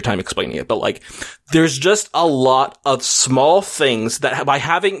have an easier time explaining it. But like, there's just a lot of small things that by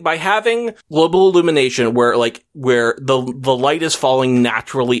having global illumination where the light is falling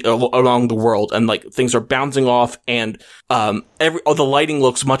naturally along the world and like things are bouncing off and, the lighting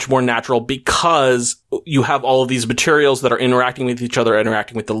looks much more natural because you have all of these materials that are interacting with each other,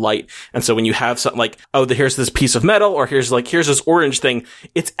 interacting with the light. And so when you have something like, oh, here's this piece of metal, or here's this orange thing,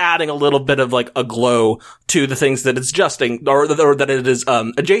 it's adding a little bit of like a glow to the things that it's adjusting or that it is,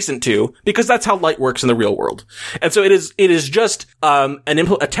 adjacent to, because that's how light works in the real world. And so it is just,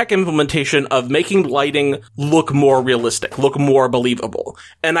 a tech implementation of making lighting look more realistic, look more believable.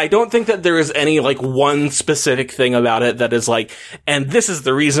 And I don't think that there is any like one specific thing about it that is like, and this is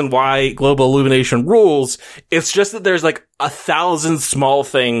the reason why global illumination rules. It's just that there's like 1,000 small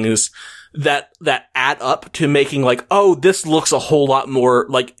things that add up to making like, oh, this looks a whole lot more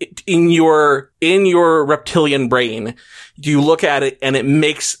like in your reptilian brain. You look at it and it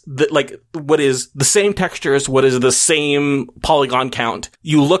makes what is the same textures, what is the same polygon count.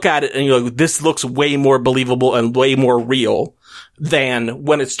 You look at it and you're like, this looks way more believable and way more real than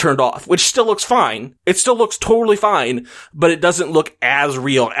when it's turned off, which still looks fine. It still looks totally fine, but it doesn't look as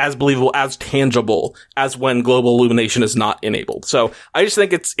real, as believable, as tangible as when global illumination is not enabled. So I just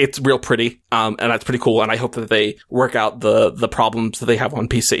think it's real pretty, and that's pretty cool. And I hope that they work out the problems that they have on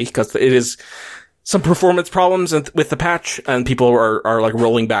PC, because it is some performance problems with the patch, and people are like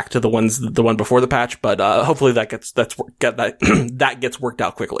rolling back to the one before the patch. But hopefully that gets worked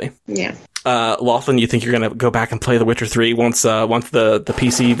out quickly. Yeah. Laughlin, you think you're going to go back and play The Witcher 3 once the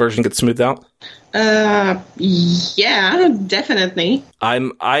PC version gets smoothed out? Yeah, definitely.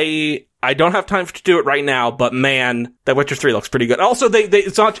 I don't have time to do it right now, but man, that Witcher 3 looks pretty good. Also,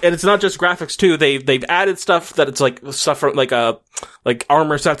 it's not just graphics too. They've added stuff that it's like stuff from like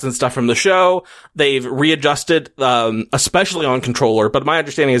armor sets and stuff from the show. They've readjusted, especially on controller, but my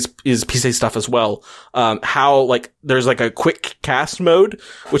understanding is PC stuff as well. How like there's like a quick cast mode,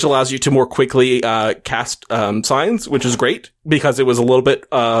 which allows you to more quickly, cast, signs, which is great because it was a little bit,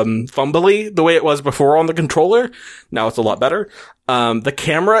 fumbly the way it was before on the controller. Now it's a lot better. The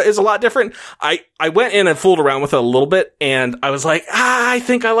camera is a lot different. I went in and fooled around with it a little bit, and I was like, I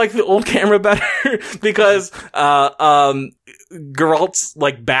think I like the old camera better because, Geralt's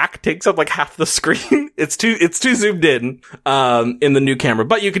like back takes up like half the screen. It's too zoomed in the new camera,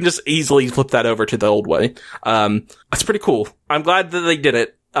 but you can just easily flip that over to the old way. That's pretty cool. I'm glad that they did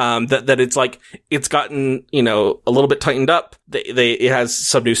it. That it's like, it's gotten, a little bit tightened up. It has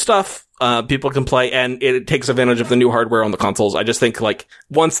some new stuff. People can play, and it takes advantage of the new hardware on the consoles. I just think like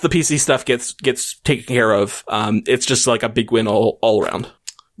once the PC stuff gets taken care of, it's just like a big win all around.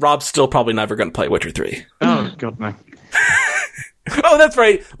 Rob's still probably never going to play Witcher 3. Oh god, no. Oh, that's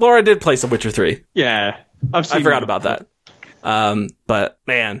right. Laura did play some Witcher 3. Yeah, I forgot about that. But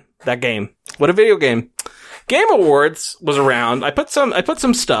man, that game. What a video game. Game Awards was around. I put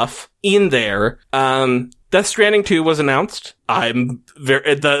some stuff in there. Death Stranding 2 was announced.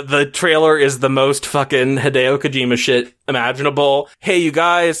 The trailer is the most fucking Hideo Kojima shit imaginable. Hey, you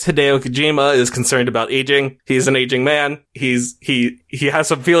guys, Hideo Kojima is concerned about aging. He's an aging man. He has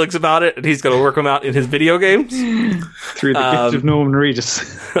some feelings about it, and he's gonna work them out in his video games. Through the gift of Norman Reedus.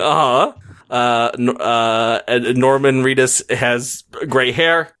 Norman Reedus has gray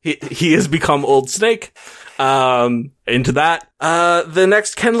hair. He has become Old Snake. Into that. The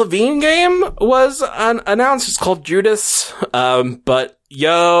next Ken Levine game was announced. It's called Judas. But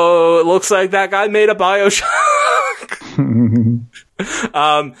it looks like that guy made a BioShock.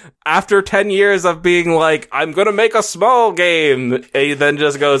 After 10 years of being like, I'm gonna make a small game, he then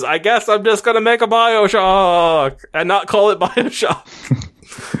just goes, I guess I'm just gonna make a BioShock and not call it BioShock.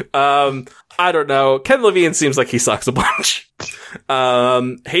 I don't know. Ken Levine seems like he sucks a bunch.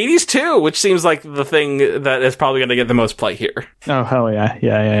 Hades 2, which seems like the thing that is probably going to get the most play here. Oh, hell yeah.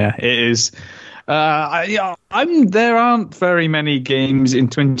 Yeah. It is. There aren't very many games in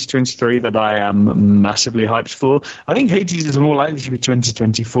 2023 that I am massively hyped for. I think Hades is more likely to be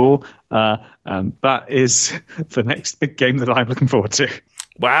 2024. That is the next big game that I'm looking forward to.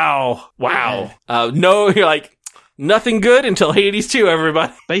 Wow. No, you're like, nothing good until Hades 2,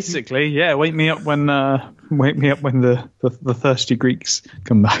 everybody. Basically, yeah. Wake me up when the thirsty Greeks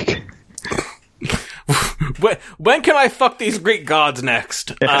come back. When can I fuck these Greek gods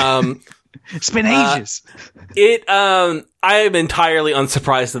next? It's been ages. I am entirely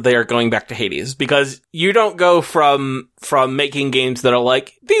unsurprised that they are going back to Hades, because you don't go from making games that are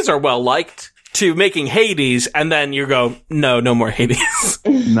like, these are well liked, to making Hades, and then you go, no more Hades.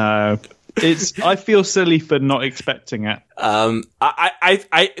 No. I feel silly for not expecting it.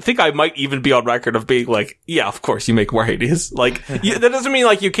 I think I might even be on record of being like, yeah, of course you make more Hades. Like, that doesn't mean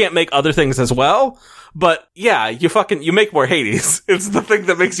like you can't make other things as well, but yeah, you make more Hades. It's the thing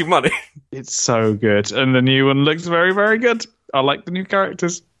that makes you money. It's so good. And the new one looks very, very good. I like the new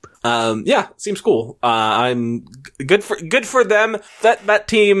characters. Yeah, seems cool. I'm good for them. That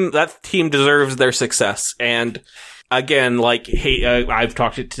team deserves their success. And again, like, I've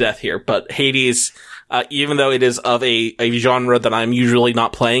talked it to death here, but Hades, even though it is of a genre that I'm usually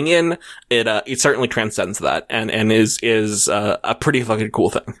not playing in, it certainly transcends that and is a pretty fucking cool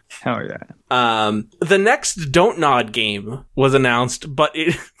thing. Hell yeah. The next Don't Nod game was announced, but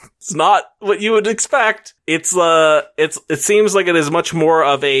it's not what you would expect. It seems like it is much more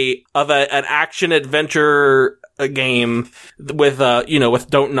of an action adventure game with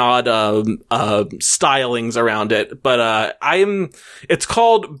Don't Nod stylings around it, but it's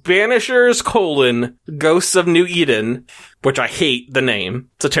called Banishers: Ghosts of New Eden, which I hate the name.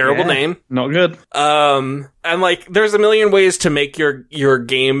 It's a terrible name. Not good. And like, there's a million ways to make your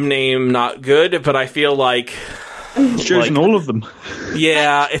game name not good, but I feel like choosing all of them.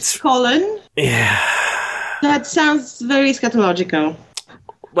 Yeah, it's colon. Yeah, that sounds very scatological.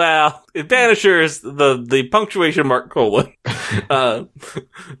 Well, Banishers, the punctuation mark colon.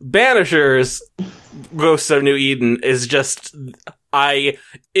 Banishers: Ghosts of New Eden is just,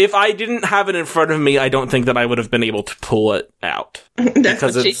 if I didn't have it in front of me, I don't think that I would have been able to pull it out. That's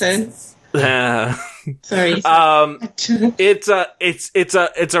what she said. Sorry.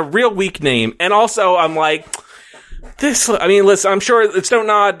 It's a real weak name. And also I'm like, I mean, listen, I'm sure it's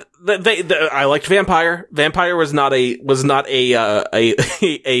not. I liked Vampire. Vampire was not a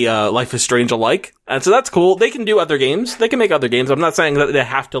Life is Strange alike, and so that's cool. They can do other games. They can make other games. I'm not saying that they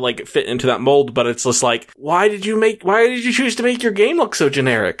have to like fit into that mold, but it's just like, why did you choose to make your game look so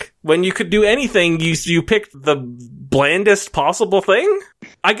generic when you could do anything? You picked the blandest possible thing.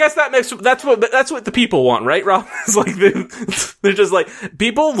 I guess that's what the people want, right, Rob? It's like they're just like,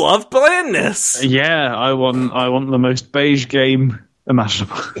 people love blandness. Yeah, I want the most beige game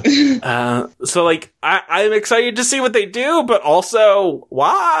imaginable. So like, I'm excited to see what they do, but also,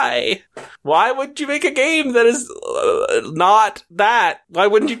 why? Why would you make a game that is not that? Why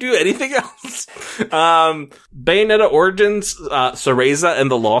wouldn't you do anything else? Bayonetta Origins, Cereza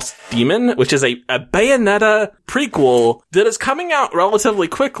and the Lost Demon, which is a Bayonetta prequel that is coming out relatively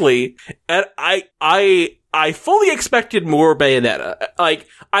quickly, and I fully expected more Bayonetta. Like,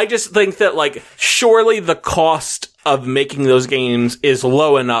 I just think that, like, surely the cost of making those games is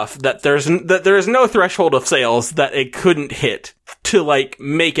low enough that there is no threshold of sales that it couldn't hit to, like,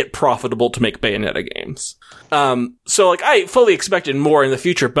 make it profitable to make Bayonetta games. So, like, I fully expected more in the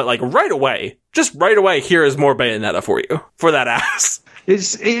future, but, like, right away, here is more Bayonetta for you, for that ass.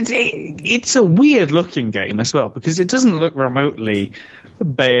 It's a weird looking game as well, because it doesn't look remotely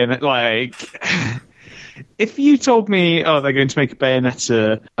Bayonetta, like... If you told me, they're going to make a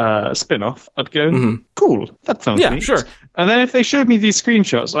Bayonetta spin-off, I'd go, cool, that sounds neat. Sure. And then if they showed me these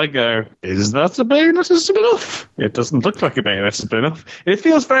screenshots, I'd go, is that a Bayonetta spin-off? It doesn't look like a Bayonetta spin-off. It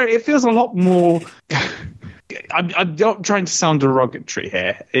feels a lot more... I'm not trying to sound derogatory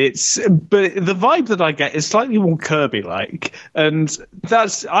here. But the vibe that I get is slightly more Kirby-like, and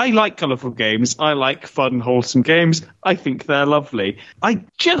I like colourful games. I like fun, wholesome games. I think they're lovely. I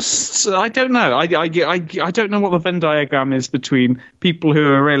don't know. I don't know what the Venn diagram is between people who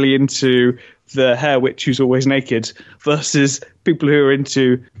are really into the hair witch who's always naked versus people who are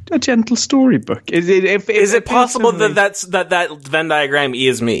into a gentle storybook. Is it possible that Venn diagram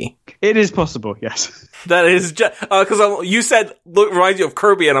is me? It is possible, yes. That is just because you said reminds you of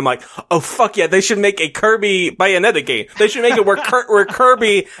Kirby, and I'm like, oh fuck yeah, they should make a Kirby Bayonetta game. They should make it where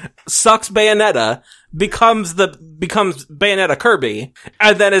Kirby sucks Bayonetta, becomes Bayonetta Kirby,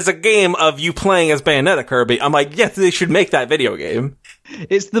 and then is a game of you playing as Bayonetta Kirby. I'm like, yes, they should make that video game.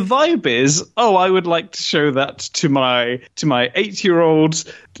 It's the vibe is, I would like to show that to my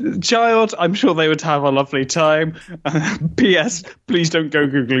 8-year-old child. I'm sure they would have a lovely time. P.S. Please don't go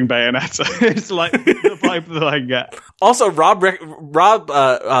Googling Bayonetta. It's like the vibe that I get. Also, Rob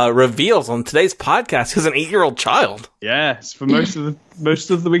reveals on today's podcast he's an 8-year-old child. Yes, for most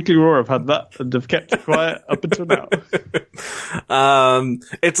of the Weekly Roar, I've had that and have kept it quiet up until now.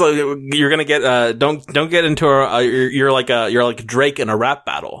 It's like you're gonna get don't get into you're like Drake in a rap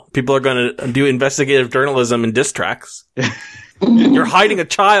battle. People are gonna do investigative journalism and diss tracks. You're hiding a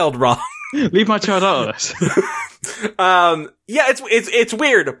child, Rob. Leave my child out of this. Yeah, it's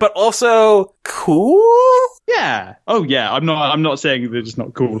weird, but also cool. Yeah. Oh yeah. I'm not saying they're just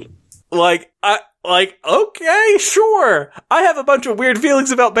not cool. Okay, sure. I have a bunch of weird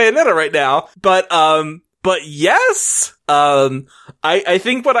feelings about Bayonetta right now, but yes. I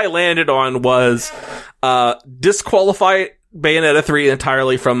think what I landed on was, disqualify Bayonetta 3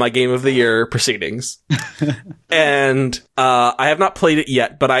 entirely from my Game of the Year proceedings. And, I have not played it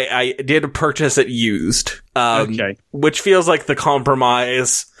yet, but I did purchase it used. Okay. Which feels like the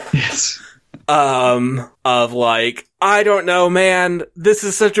compromise. Yes. Of like, I don't know, man, this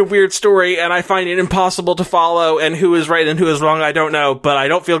is such a weird story and I find it impossible to follow, and who is right and who is wrong, I don't know, but I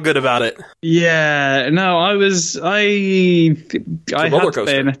don't feel good about it. Yeah, no, I had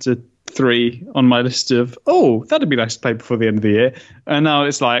Bayonetta 3 on my list of, that'd be nice to play before the end of the year, and now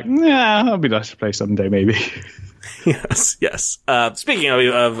it's like, yeah, that'd be nice to play someday, maybe. Yes. Speaking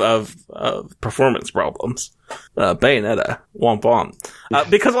of performance problems, Bayonetta, womp womp.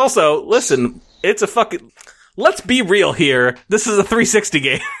 Because also, listen, it's a fucking... Let's be real here. This is a 360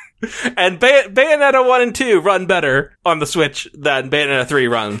 game. And Bayonetta 1 and 2 run better on the Switch than Bayonetta 3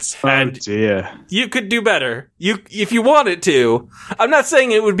 runs. And dear. You could do better. If you wanted to. I'm not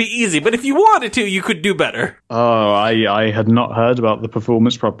saying it would be easy, but if you wanted to, you could do better. Oh, I had not heard about the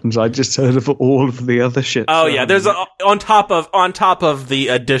performance problems. I just heard of all of the other shit. Oh yeah, there's on top of the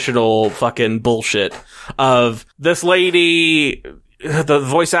additional fucking bullshit of this lady, the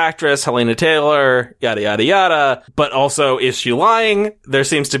voice actress, Helena Taylor, yada, yada, yada. But also, is she lying? There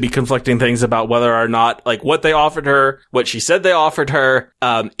seems to be conflicting things about whether or not, like, what they offered her, what she said they offered her.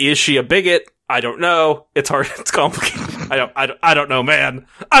 Is she a bigot? I don't know. It's hard. It's complicated. I don't know, man.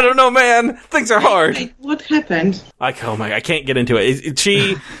 I don't know, man. Things are hard. Wait, what happened? I can't get into it.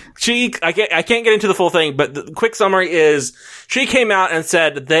 I can't get into the full thing, but the quick summary is she came out and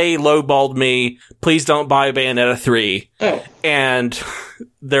said they lowballed me. Please don't buy Bayonetta 3. Oh. And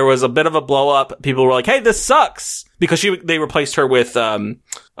there was a bit of a blow up. People were like, "Hey, this sucks," because they replaced her with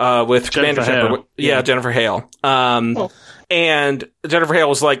Commander Shepard. Yeah, Jennifer Hale. And Jennifer Hale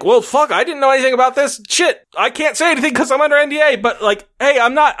was like, "Well, fuck, I didn't know anything about this. Shit, I can't say anything because I'm under NDA. But like, hey,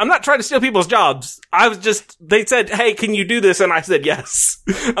 I'm not trying to steal people's jobs. They said, hey, can you do this? And I said yes.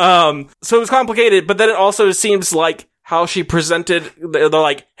 So it was complicated. But then it also seems like how she presented. They're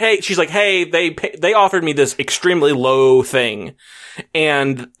like, hey, she's like, hey, they offered me this extremely low thing,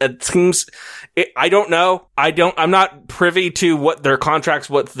 and it seems. I don't know. I'm not privy to what their contracts,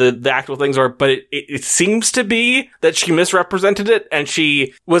 what the actual things are, but it seems to be that she misrepresented it, and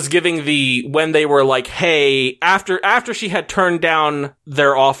she was giving when they were like, hey, after she had turned down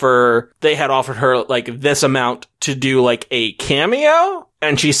their offer, they had offered her like this amount to do like a cameo.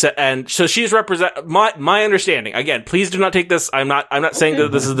 And she said, and so she's my understanding. Again, please do not take this. I'm not saying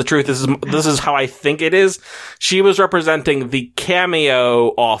that this is the truth. This is how I think it is. She was representing the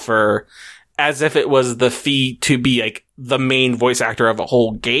cameo offer as if it was the fee to be like the main voice actor of a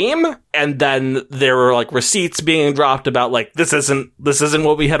whole game. And then there were like receipts being dropped about like, this isn't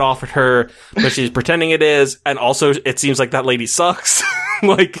what we had offered her, but she's pretending it is. And also it seems like that lady sucks.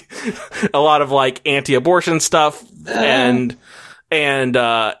 Like a lot of like anti-abortion stuff and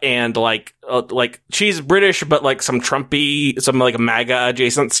like she's British, but like some Trumpy, some like MAGA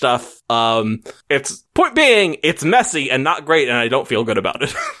adjacent stuff. It's point being, it's messy and not great, and I don't feel good about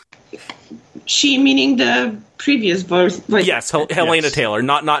it. She meaning the previous voice? Yes, Helena Taylor,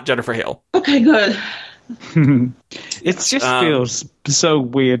 not Jennifer Hale. Okay, good. It just feels so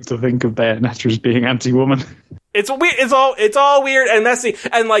weird to think of Bayonetta as being anti-woman. It's weird. It's all weird and messy.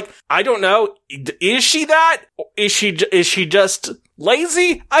 And like, I don't know. Is she that? Is she just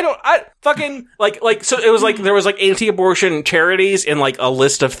lazy? I fucking like, so it was like, there was like anti-abortion charities in like a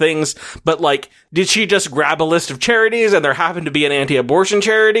list of things, but like, did she just grab a list of charities and there happened to be an anti-abortion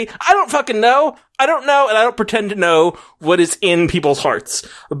charity? I don't fucking know. I don't know, and I don't pretend to know what is in people's hearts.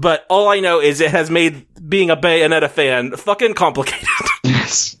 But all I know is it has made being a Bayonetta fan fucking complicated.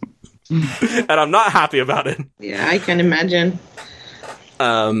 Yes. And I'm not happy about it. Yeah, I can imagine.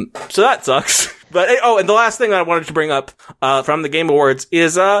 So that sucks. But and the last thing I wanted to bring up from the Game Awards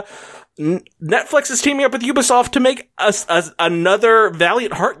is Netflix is teaming up with Ubisoft to make another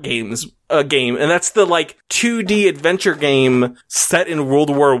Valiant Heart games game, and that's the like 2D adventure game set in World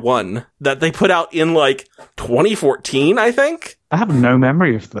War I that they put out in like 2014, I think. I have no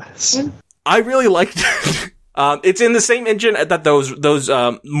memory of this. I really liked it. It's in the same engine that those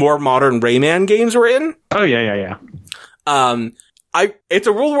more modern Rayman games were in. Oh yeah. It's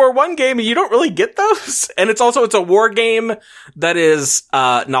a World War I game, and you don't really get those. And it's a war game that is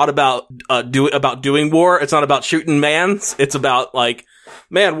not about doing war. It's not about shooting mans. It's about like,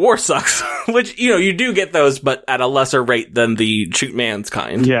 man, war sucks. Which you do get those, but at a lesser rate than the shoot mans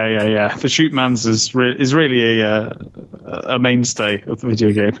kind. Yeah. The shoot mans is really a mainstay of the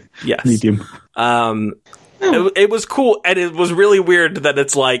video game medium. It was cool, and it was really weird that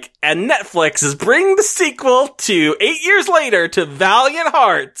it's like, and Netflix is bringing the sequel to 8 years later to Valiant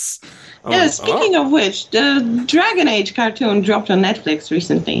Hearts. Yeah, speaking of which, the Dragon Age cartoon dropped on Netflix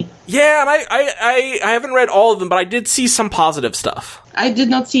recently. Yeah, and I haven't read all of them, but I did see some positive stuff. I did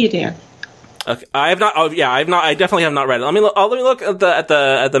not see it yet. Okay, I have not. Oh, yeah, I have not. I definitely have not read it. Let me look at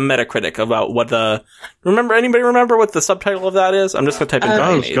the Metacritic about what the. Anybody remember what the subtitle of that is? I'm just gonna type in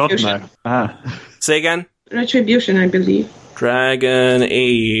Dragon Age. God no. Say again. Retribution, I believe. Dragon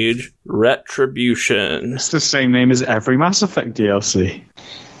Age Retribution. It's the same name as every Mass Effect DLC.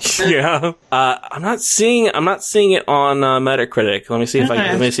 Yeah. I'm not seeing it on Metacritic. Let me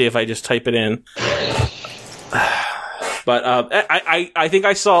see if I just type it in. But I think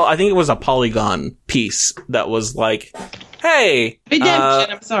it was a Polygon piece that was like, hey,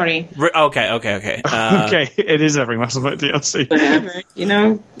 Redemption. I'm sorry. Okay. Okay, it is every Mass Effect DLC. Whatever,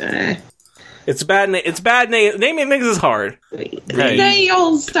 It's bad. It's bad name. Naming things is hard. They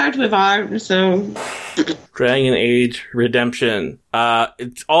all start with R, so. Dragon Age Redemption.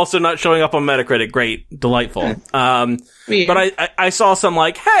 It's also not showing up on Metacritic. Great, delightful. But I saw some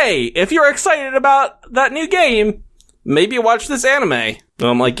like, hey, if you're excited about that new game, maybe watch this anime. And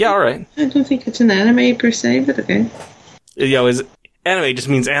I'm like, yeah, all right. I don't think it's an anime per se, but okay. Anime just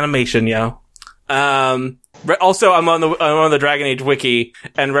means animation, yo. Also, I'm on the Dragon Age wiki,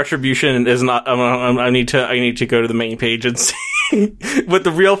 and Retribution is not. I need to go to the main page and what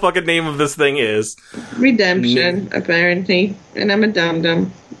the real fucking name of this thing is. Redemption, apparently. And I'm a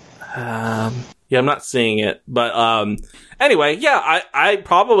dum-dum. Yeah, I'm not seeing it. But anyway, yeah,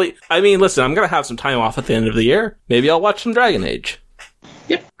 I mean, listen, I'm going to have some time off at the end of the year. Maybe I'll watch some Dragon Age.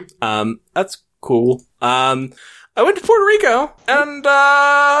 Yep. That's cool. I went to Puerto Rico, and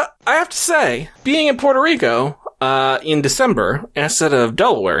I have to say, being in Puerto Rico in December instead of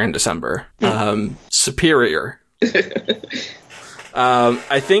Delaware in December, superior.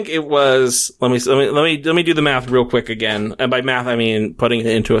 I think it was. Let me do the math real quick again, and by math I mean putting it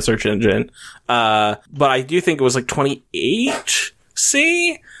into a search engine. But I do think it was like 28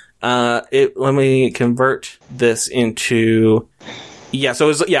 C. Let me convert this into. Yeah, so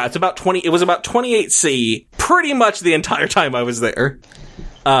it's about 20. It was about 28 C pretty much the entire time I was there.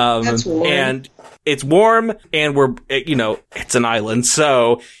 That's warm. And it's warm, and it's an island,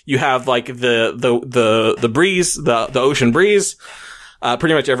 so you have like the breeze, the ocean breeze,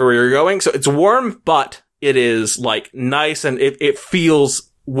 pretty much everywhere you're going. So it's warm, but it is like nice, and it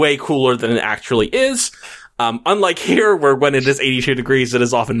feels way cooler than it actually is. Unlike here, where when it is 82 degrees, it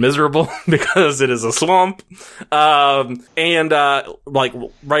is often miserable because it is a swamp. Like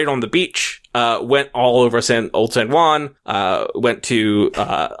right on the beach, went all over Old San Juan, went to,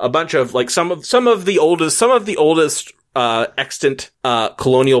 a bunch of like some of the oldest, extant,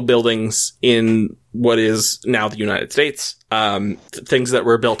 colonial buildings in what is now the United States, things that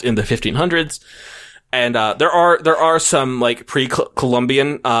were built in the 1500s. And, there are some like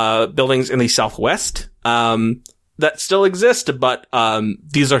pre-Columbian, buildings in the Southwest, that still exist, but,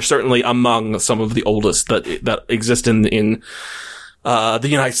 these are certainly among some of the oldest that exist in the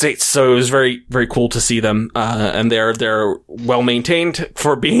United States. So it was very, very cool to see them. And they're well maintained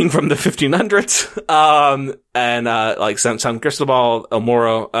for being from the 1500s. Like San Cristobal, El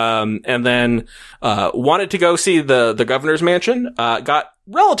Morro, and then, wanted to go see the governor's mansion, got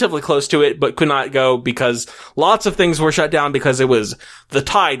relatively close to it, but could not go because lots of things were shut down because the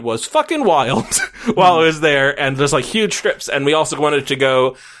tide was fucking wild while I was there, and there's like huge strips. And we also wanted to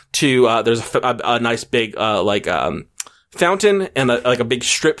go to, there's a nice big, fountain and a big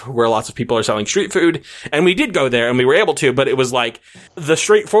strip where lots of people are selling street food. And we did go there and we were able to, but it was like the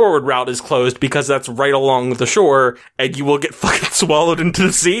straightforward route is closed because that's right along the shore and you will get fucking swallowed into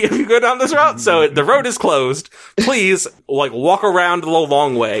the sea if you go down this route. So the road is closed. Please like walk around the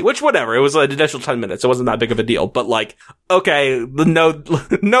long way, which whatever. It was an additional 10 minutes. It wasn't that big of a deal, but like, okay, no,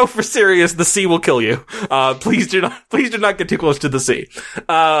 for serious, the sea will kill you. Please do not get too close to the sea.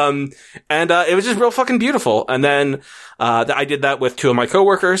 It was just real fucking beautiful. And then, I did that with two of my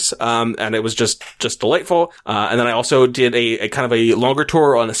coworkers, and it was just delightful. And then I also did a kind of a longer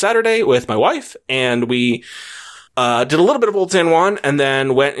tour on a Saturday with my wife, and we, did a little bit of Old San Juan, and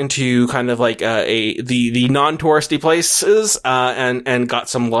then went into kind of like, the non-touristy places, and got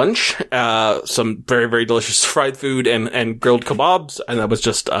some lunch, some very, very delicious fried food and grilled kebabs, and that was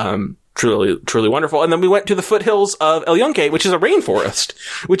just, truly, truly wonderful. And then we went to the foothills of El Yunque, which is a rainforest,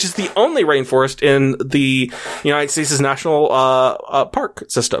 which is the only rainforest in the United States' national, park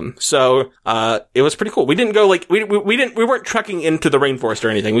system. So, it was pretty cool. We didn't go like, we weren't trekking into the rainforest or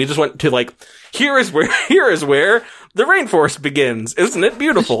anything. We just went to like, here is where the rainforest begins. Isn't it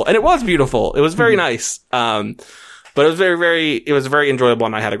beautiful? And it was beautiful. It was very nice. But it was very enjoyable,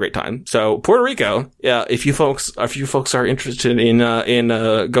 and I had a great time. So Puerto Rico, yeah, if you folks are interested in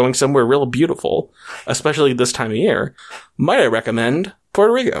going somewhere real beautiful, especially this time of year, might I recommend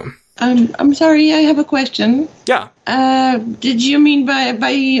Puerto Rico? I'm sorry, I have a question. Yeah. Did you mean by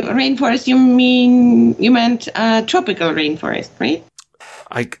rainforest? You meant tropical rainforest, right?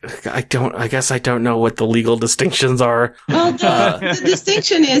 I guess I don't know what the legal distinctions are. Well, the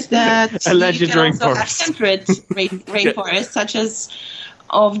distinction is that alleged you can also have rainforest. temperate rainforests, such as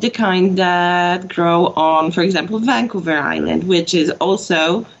of the kind that grow on, for example, Vancouver Island, which is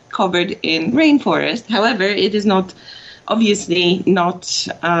also covered in rainforest. However, it is obviously not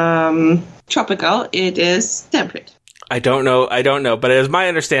tropical. It is temperate. I don't know, but it is my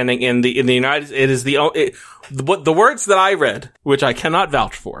understanding in the United, it is the words that I read, which I cannot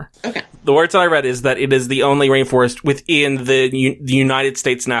vouch for. Okay. The words that I read is that it is the only rainforest within the United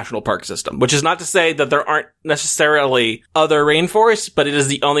States National Park System, which is not to say that there aren't necessarily other rainforests, but it is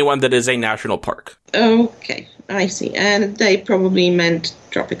the only one that is a national park. Okay, I see. And they probably meant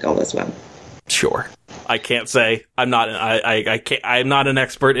tropical as well. Sure. I can't say. I'm not an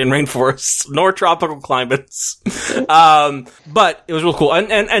expert in rainforests nor tropical climates. But it was real cool.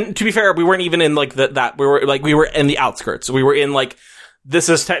 And to be fair, we weren't even in like that. We were in the outskirts. We were in like, this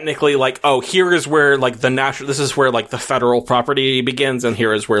is technically like, oh, here is where like this is where like the federal property begins, and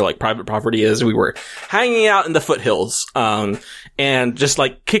here is where like private property is. We were hanging out in the foothills. And and just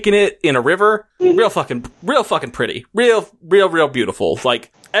like kicking it in a river. Real fucking pretty. Real beautiful.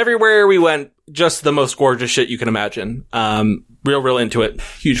 Like everywhere we went, just the most gorgeous shit you can imagine. Real into it.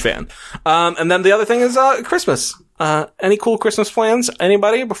 Huge fan. And then the other thing is, Christmas. Any cool Christmas plans?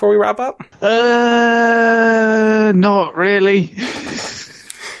 Anybody before we wrap up? Not really.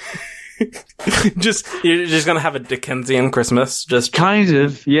 You're just gonna have a Dickensian Christmas, just kind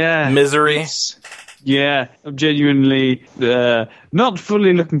of, yeah. Misery. Yeah, I'm genuinely not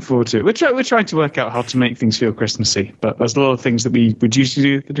fully looking forward to it. We're trying to work out how to make things feel Christmassy, but there's a lot of things that we would usually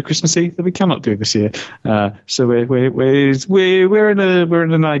do that are Christmassy that we cannot do this year. So we're in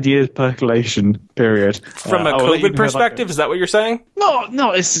an ideas percolation period. From a COVID perspective, is that what you're saying?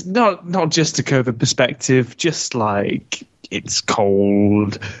 No, it's not just a COVID perspective. Just like it's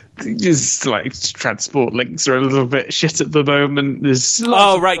cold. Just like transport links are a little bit shit at the moment. There's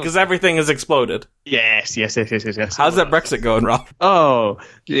right, because everything has exploded. Yes. How's that Brexit going, Rob? Oh,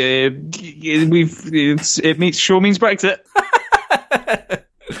 it sure means Brexit.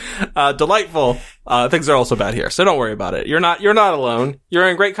 Delightful. Things are also bad here, so don't worry about it. You're not alone. You're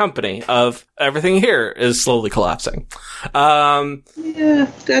in great company of everything here is slowly collapsing. Yeah,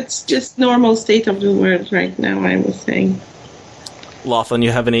 that's just normal state of the world right now, I was saying. Laughlin,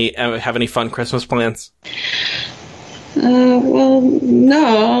 you have any fun Christmas plans? Well,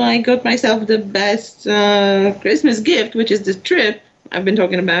 no. I got myself the best Christmas gift, which is the trip I've been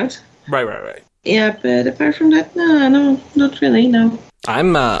talking about. Right. Yeah, but apart from that, no, not really, no.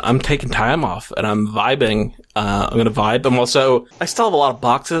 I'm taking time off and I'm vibing. I'm gonna vibe. I still have a lot of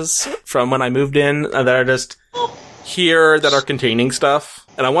boxes from when I moved in that are just here that are containing stuff,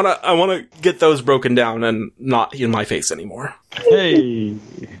 and I wanna get those broken down and not in my face anymore. Hey.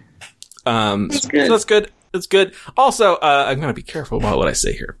 That's good. So that's good. It's good. Also, I'm gonna be careful about what I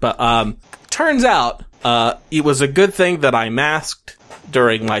say here, but turns out it was a good thing that I masked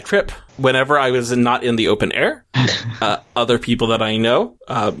during my trip. Whenever I was not in the open air, other people that I know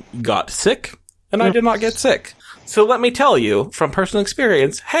got sick, and I did not get sick. So let me tell you from personal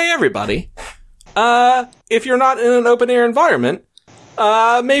experience, hey everybody, if you're not in an open air environment,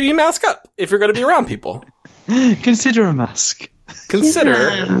 maybe mask up if you're going to be around people. Consider a mask.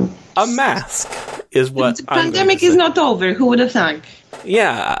 Consider a mask is what the pandemic is not over. Who would have thunk?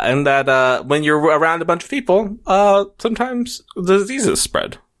 Yeah, and that when you're around a bunch of people, sometimes diseases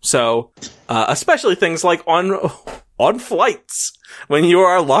spread. So, especially things like on flights, when you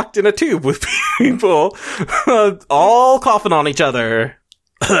are locked in a tube with people all coughing on each other.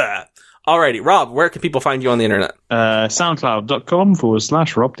 Alrighty, Rob, where can people find you on the internet?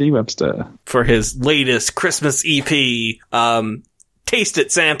 SoundCloud.com/Rob D. Webster. For his latest Christmas EP, Taste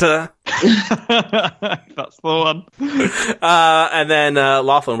It, Santa. That's the one. And then,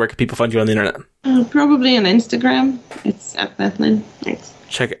 Laughlin, where can people find you on the internet? Probably on Instagram. It's @Bethlin. Thanks.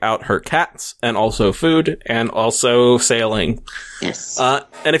 Check out her cats, and also food, and also sailing. Yes.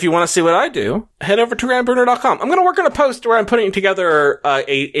 And if you want to see what I do, head over to grandbruner.com. I'm going to work on a post where I'm putting together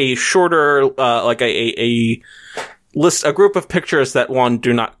a shorter, like a list, a group of pictures that, one,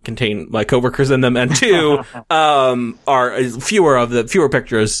 do not contain my coworkers in them, and two, are fewer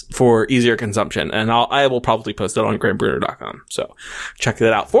pictures for easier consumption. And I will probably post it on grandbruner.com. So check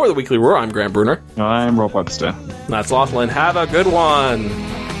that out. For the Weekly Roar, I'm Graham Bruner. I'm Rob Webster. That's Laughlin. Have a good one.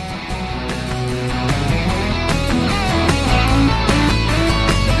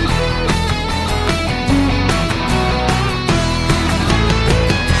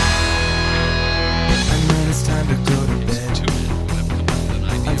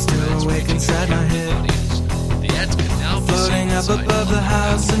 Above the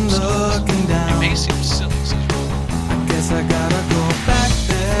house and looking down. You may seem silly. I guess I gotta go back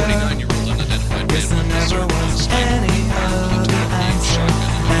there. 49-year-old unidentified man. Guess there never was any other answer.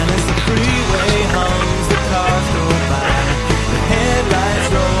 And as the freeway hums, the cars go by. The headlights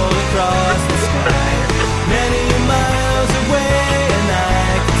roll across the sky. Many miles away, and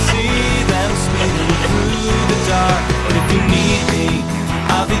I can see them speeding through the dark. But if you need me,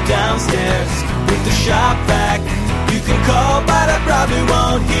 I'll be downstairs with the shop vac. You can call, but I probably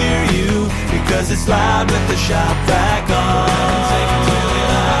won't hear you because it's loud with the shop vac on.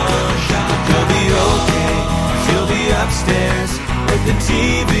 You'll be okay, you'll be upstairs with the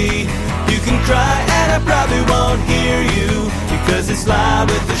TV. You can cry and I probably won't hear you because it's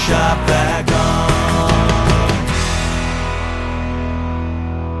loud with the shop vac on.